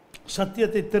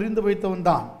 சத்தியத்தை தெரிந்து வைத்தவன்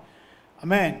தான்.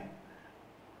 ஆமென்.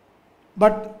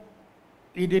 But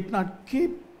he did not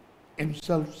keep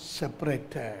himself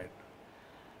separated.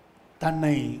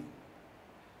 தன்னை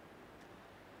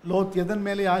லோத் எதன்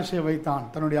மேலே ஆசை வைத்தான்?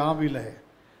 தன்னுடைய ஆவியில்,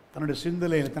 தன்னுடைய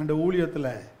சிந்தனையில், தன்னுடைய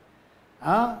ஊழியத்தில்.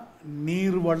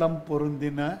 நீர்வளம்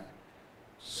பொருந்தின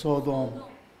சோதோம்.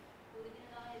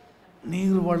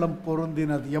 நீர்வளம்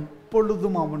பொருந்தினது.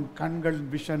 எப்பொழுதும் அவன் கண்கள்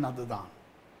விஷன் அதுதான்.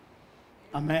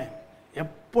 ஆமென்.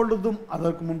 எப்பொழுதும்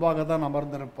அதற்கு முன்பாக தான்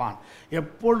அமர்ந்திருப்பான்.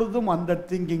 எப்பொழுதும் அந்த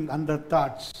திங்கிங், அந்த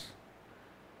தாட்ஸ்.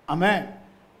 ஆமென்.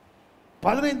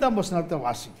 15ஆம் வசனத்தை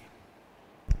வாசிங்க.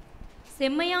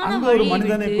 செம்மையான ஒரு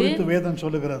மனிதனை குறித்து வேதம்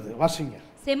சொல்லுகிறது. வாசிங்க.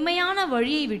 செம்மையான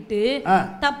வழியை விட்டு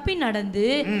தப்பி நடந்து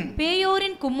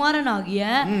பேயோரின் குமாரனாகிய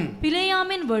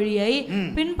பிலேயாமின் வழியை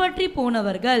பின்பற்றி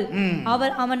போனவர்கள்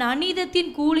அவன்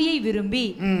அநீதத்தின் கூலியை விரும்பி.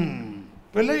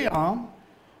 பிலேயாம்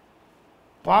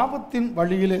பாவத்தின்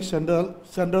வழியிலே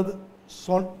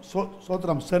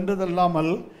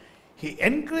சென்றதல்லாமல் he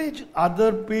encouraged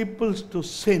other peoples to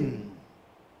sin.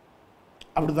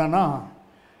 அப்படிதானா?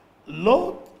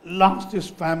 Lot lost his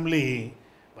family,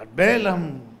 but Balaam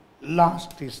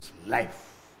lost his life.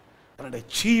 தன்னுடைய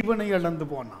ஜீவனை இழந்து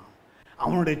போனான்.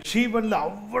 அவனுடைய ஜீவனில்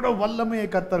அவ்வளவு வல்லமையை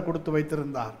கர்த்தர் கொடுத்து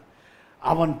வைத்திருந்தார்.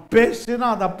 அவன் பேசினா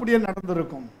அது அப்படியே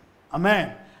நடந்திருக்கும். ஆமென்.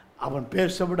 அவன்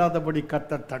பேச விடாதபடி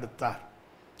கர்த்தர் தடுத்தார்.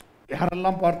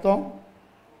 யாரெல்லாம் பார்த்தோம்?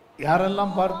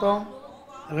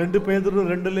 2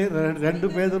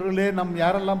 பேதுருவிலே நாம்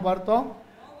யாரெல்லாம் பார்த்தோம்?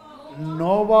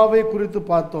 நோவாவை குறித்து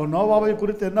பார்த்தோம். நோவாவை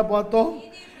குறித்து என்ன பார்த்தோம்?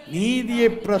 நீதியை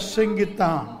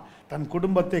பிரசங்கித்தான், தன்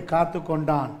குடும்பத்தை காத்து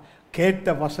கொண்டான், கேட்ட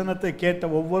வசனத்தை கேட்ட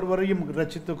ஒவ்வொருவரையும்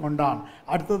ரட்சித்து கொண்டான்.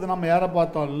 அடுத்தது நம்ம யாரை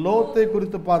பார்த்தோம்? லோத்தை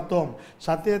குறித்து பார்த்தோம்.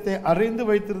 சத்தியத்தை அறிந்து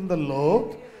வைத்திருந்த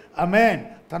லோத், ஆமென்,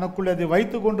 தனக்குள்ளே அதை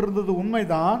வைத்து கொண்டிருந்தது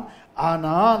உண்மைதான்.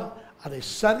 ஆனால் அதை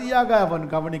சரியாக அவன்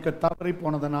கவனிக்க தவறி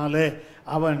போனதனாலே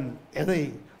அவன்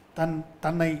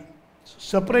தன்னை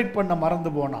செப்பரேட் பண்ண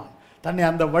மறந்து போனான். தன்னை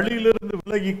அந்த வழியிலிருந்து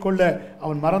விலகி கொள்ள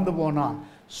அவன் மறந்து போனான்.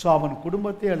 ஸோ அவன்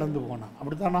குடும்பத்தை இழந்து போனான்.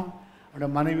 அப்படித்தானா? அவனுடைய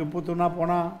மனைவி பூத்துனா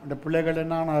போனான். அந்த பிள்ளைகள்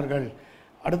என்ன ஆனார்கள்?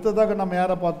 அடுத்ததாக நம்ம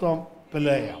யாரை பார்த்தோம்?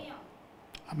 பிலேயாம்.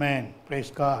 ஆமென்.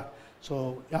 Price God. ஸோ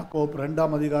யாக்கோப்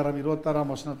 2ஆம் அதிகாரம்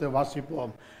 26ஆம் வசனத்தை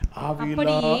வாசிப்போம்.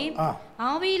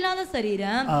 ஆவியில்லாத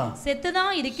சரீரம்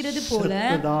செத்ததாக இருக்கிறது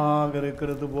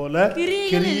போல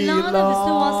கிரியையில்லாத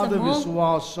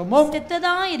விசுவாசமும்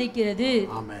செத்ததாக இருக்கிறது.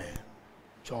 ஆமென்.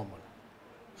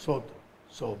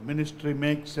 So ministry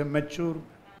makes a mature.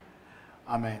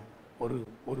 ஆமென்.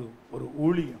 ஒரு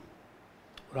ஊழியம்,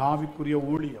 ஒரு ஆவிக்குரிய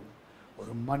ஊழியம்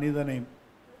ஒரு மனிதனை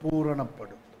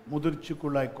பூரணப்படுத்தும்.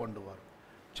 முதிர்ச்சிக்குள்ளாய் கொண்டு வரும்.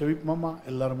 செவிப்போமா,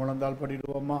 எல்லாரும் முழந்தால்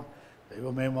படிடுவோமா.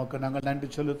 தெய்வமே உமக்கு நாங்கள் நன்றி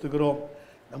செலுத்துகிறோம்.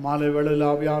 இந்த மாலை வேளையில்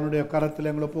ஆவியானுடைய கரத்தில்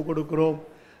எங்களை ஒப்பு கொடுக்கிறோம்.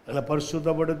 எங்களை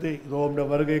பரிசுத்தப்படுத்தி இதோ இந்த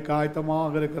வருகைக்கு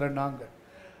ஆயத்தமாக இருக்கிற நாங்கள்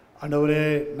ஆண்டவரே,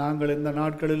 நாங்கள் இந்த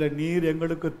நாட்களில் நீர்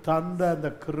எங்களுக்கு தந்த அந்த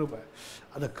கிருபை,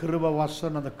 அந்த கிருபை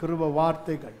வசனம், அந்த கிருபை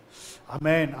வார்த்தைகள்,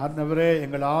 ஆமென் ஆண்டவரே,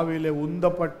 எங்கள் ஆவியிலே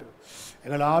உந்தப்பட்டு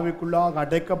எங்கள் ஆவிக்குள்ளாக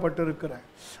அடைக்கப்பட்டிருக்கிற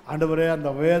ஆண்டவரே அந்த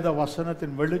வேத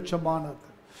வசனத்தின் வெளிச்சமானது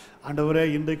ஆண்டவரே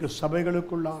இன்றைக்கு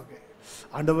சபைகளுக்குள்ளாக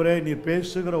ஆண்டவரே நீர்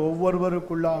பேசுகிற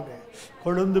ஒவ்வொருவருக்குள்ளாக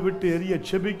கொழுந்து விட்டு எரிய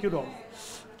செபிக்கிறோம்,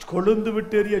 கொழுந்து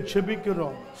விட்டு எரிய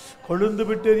செபிக்கிறோம், கொழுந்து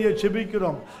விட்டு எரிய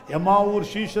செபிக்கிறோம். எம்மாவூர்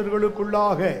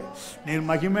சீஷர்களுக்குள்ளாக நீர்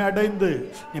மகிமை அடைந்து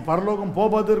நீ பரலோகம்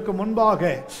போவதற்கு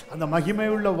முன்பாக அந்த மகிமை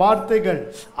உள்ள வார்த்தைகள்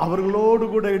அவர்களோடு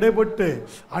கூட இடைப்பட்டு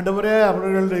ஆண்டவரே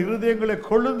அவர்களுடைய இருதயங்களை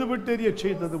கொழுந்து விட்டு எரிய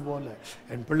செய்தது போல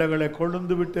என் பிள்ளைகளை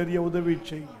கொழுந்து விட்டு எரிய உதவி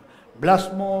செய்யும். Bless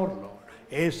more Lord.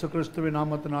 ஏசு கிறிஸ்துவின்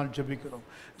நாமத்தினால் ஜெபிக்கிறோம்.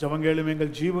 ஜெபங்களும்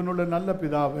எங்கள் ஜீவனுள்ள நல்ல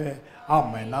பிதாவே,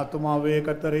 ஆமென். ஆத்துமாவே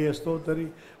கர்த்தரையே ஸ்தோத்தரி,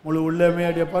 முழு உள்ளமே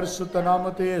அடைய பரிசுத்த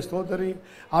நாமத்தையே ஸ்தோத்தரி.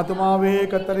 ஆத்துமாவே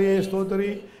கர்த்தரையே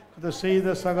ஸ்தோத்தரி, கர்த்தர்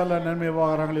செய்த சகல நன்மை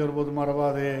வாரங்களை ஒருபோது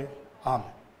மறவாதே.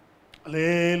 ஆமென்.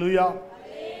 அல்லேலூயா,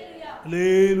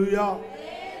 அல்லேலூயா,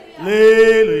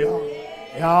 அல்லேலூயா.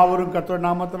 யாவரும் கர்த்தர்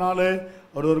நாமத்தினாலே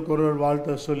ஒருவருக்கு ஒருவர்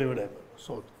வாழ்த்து சொல்லிவிட.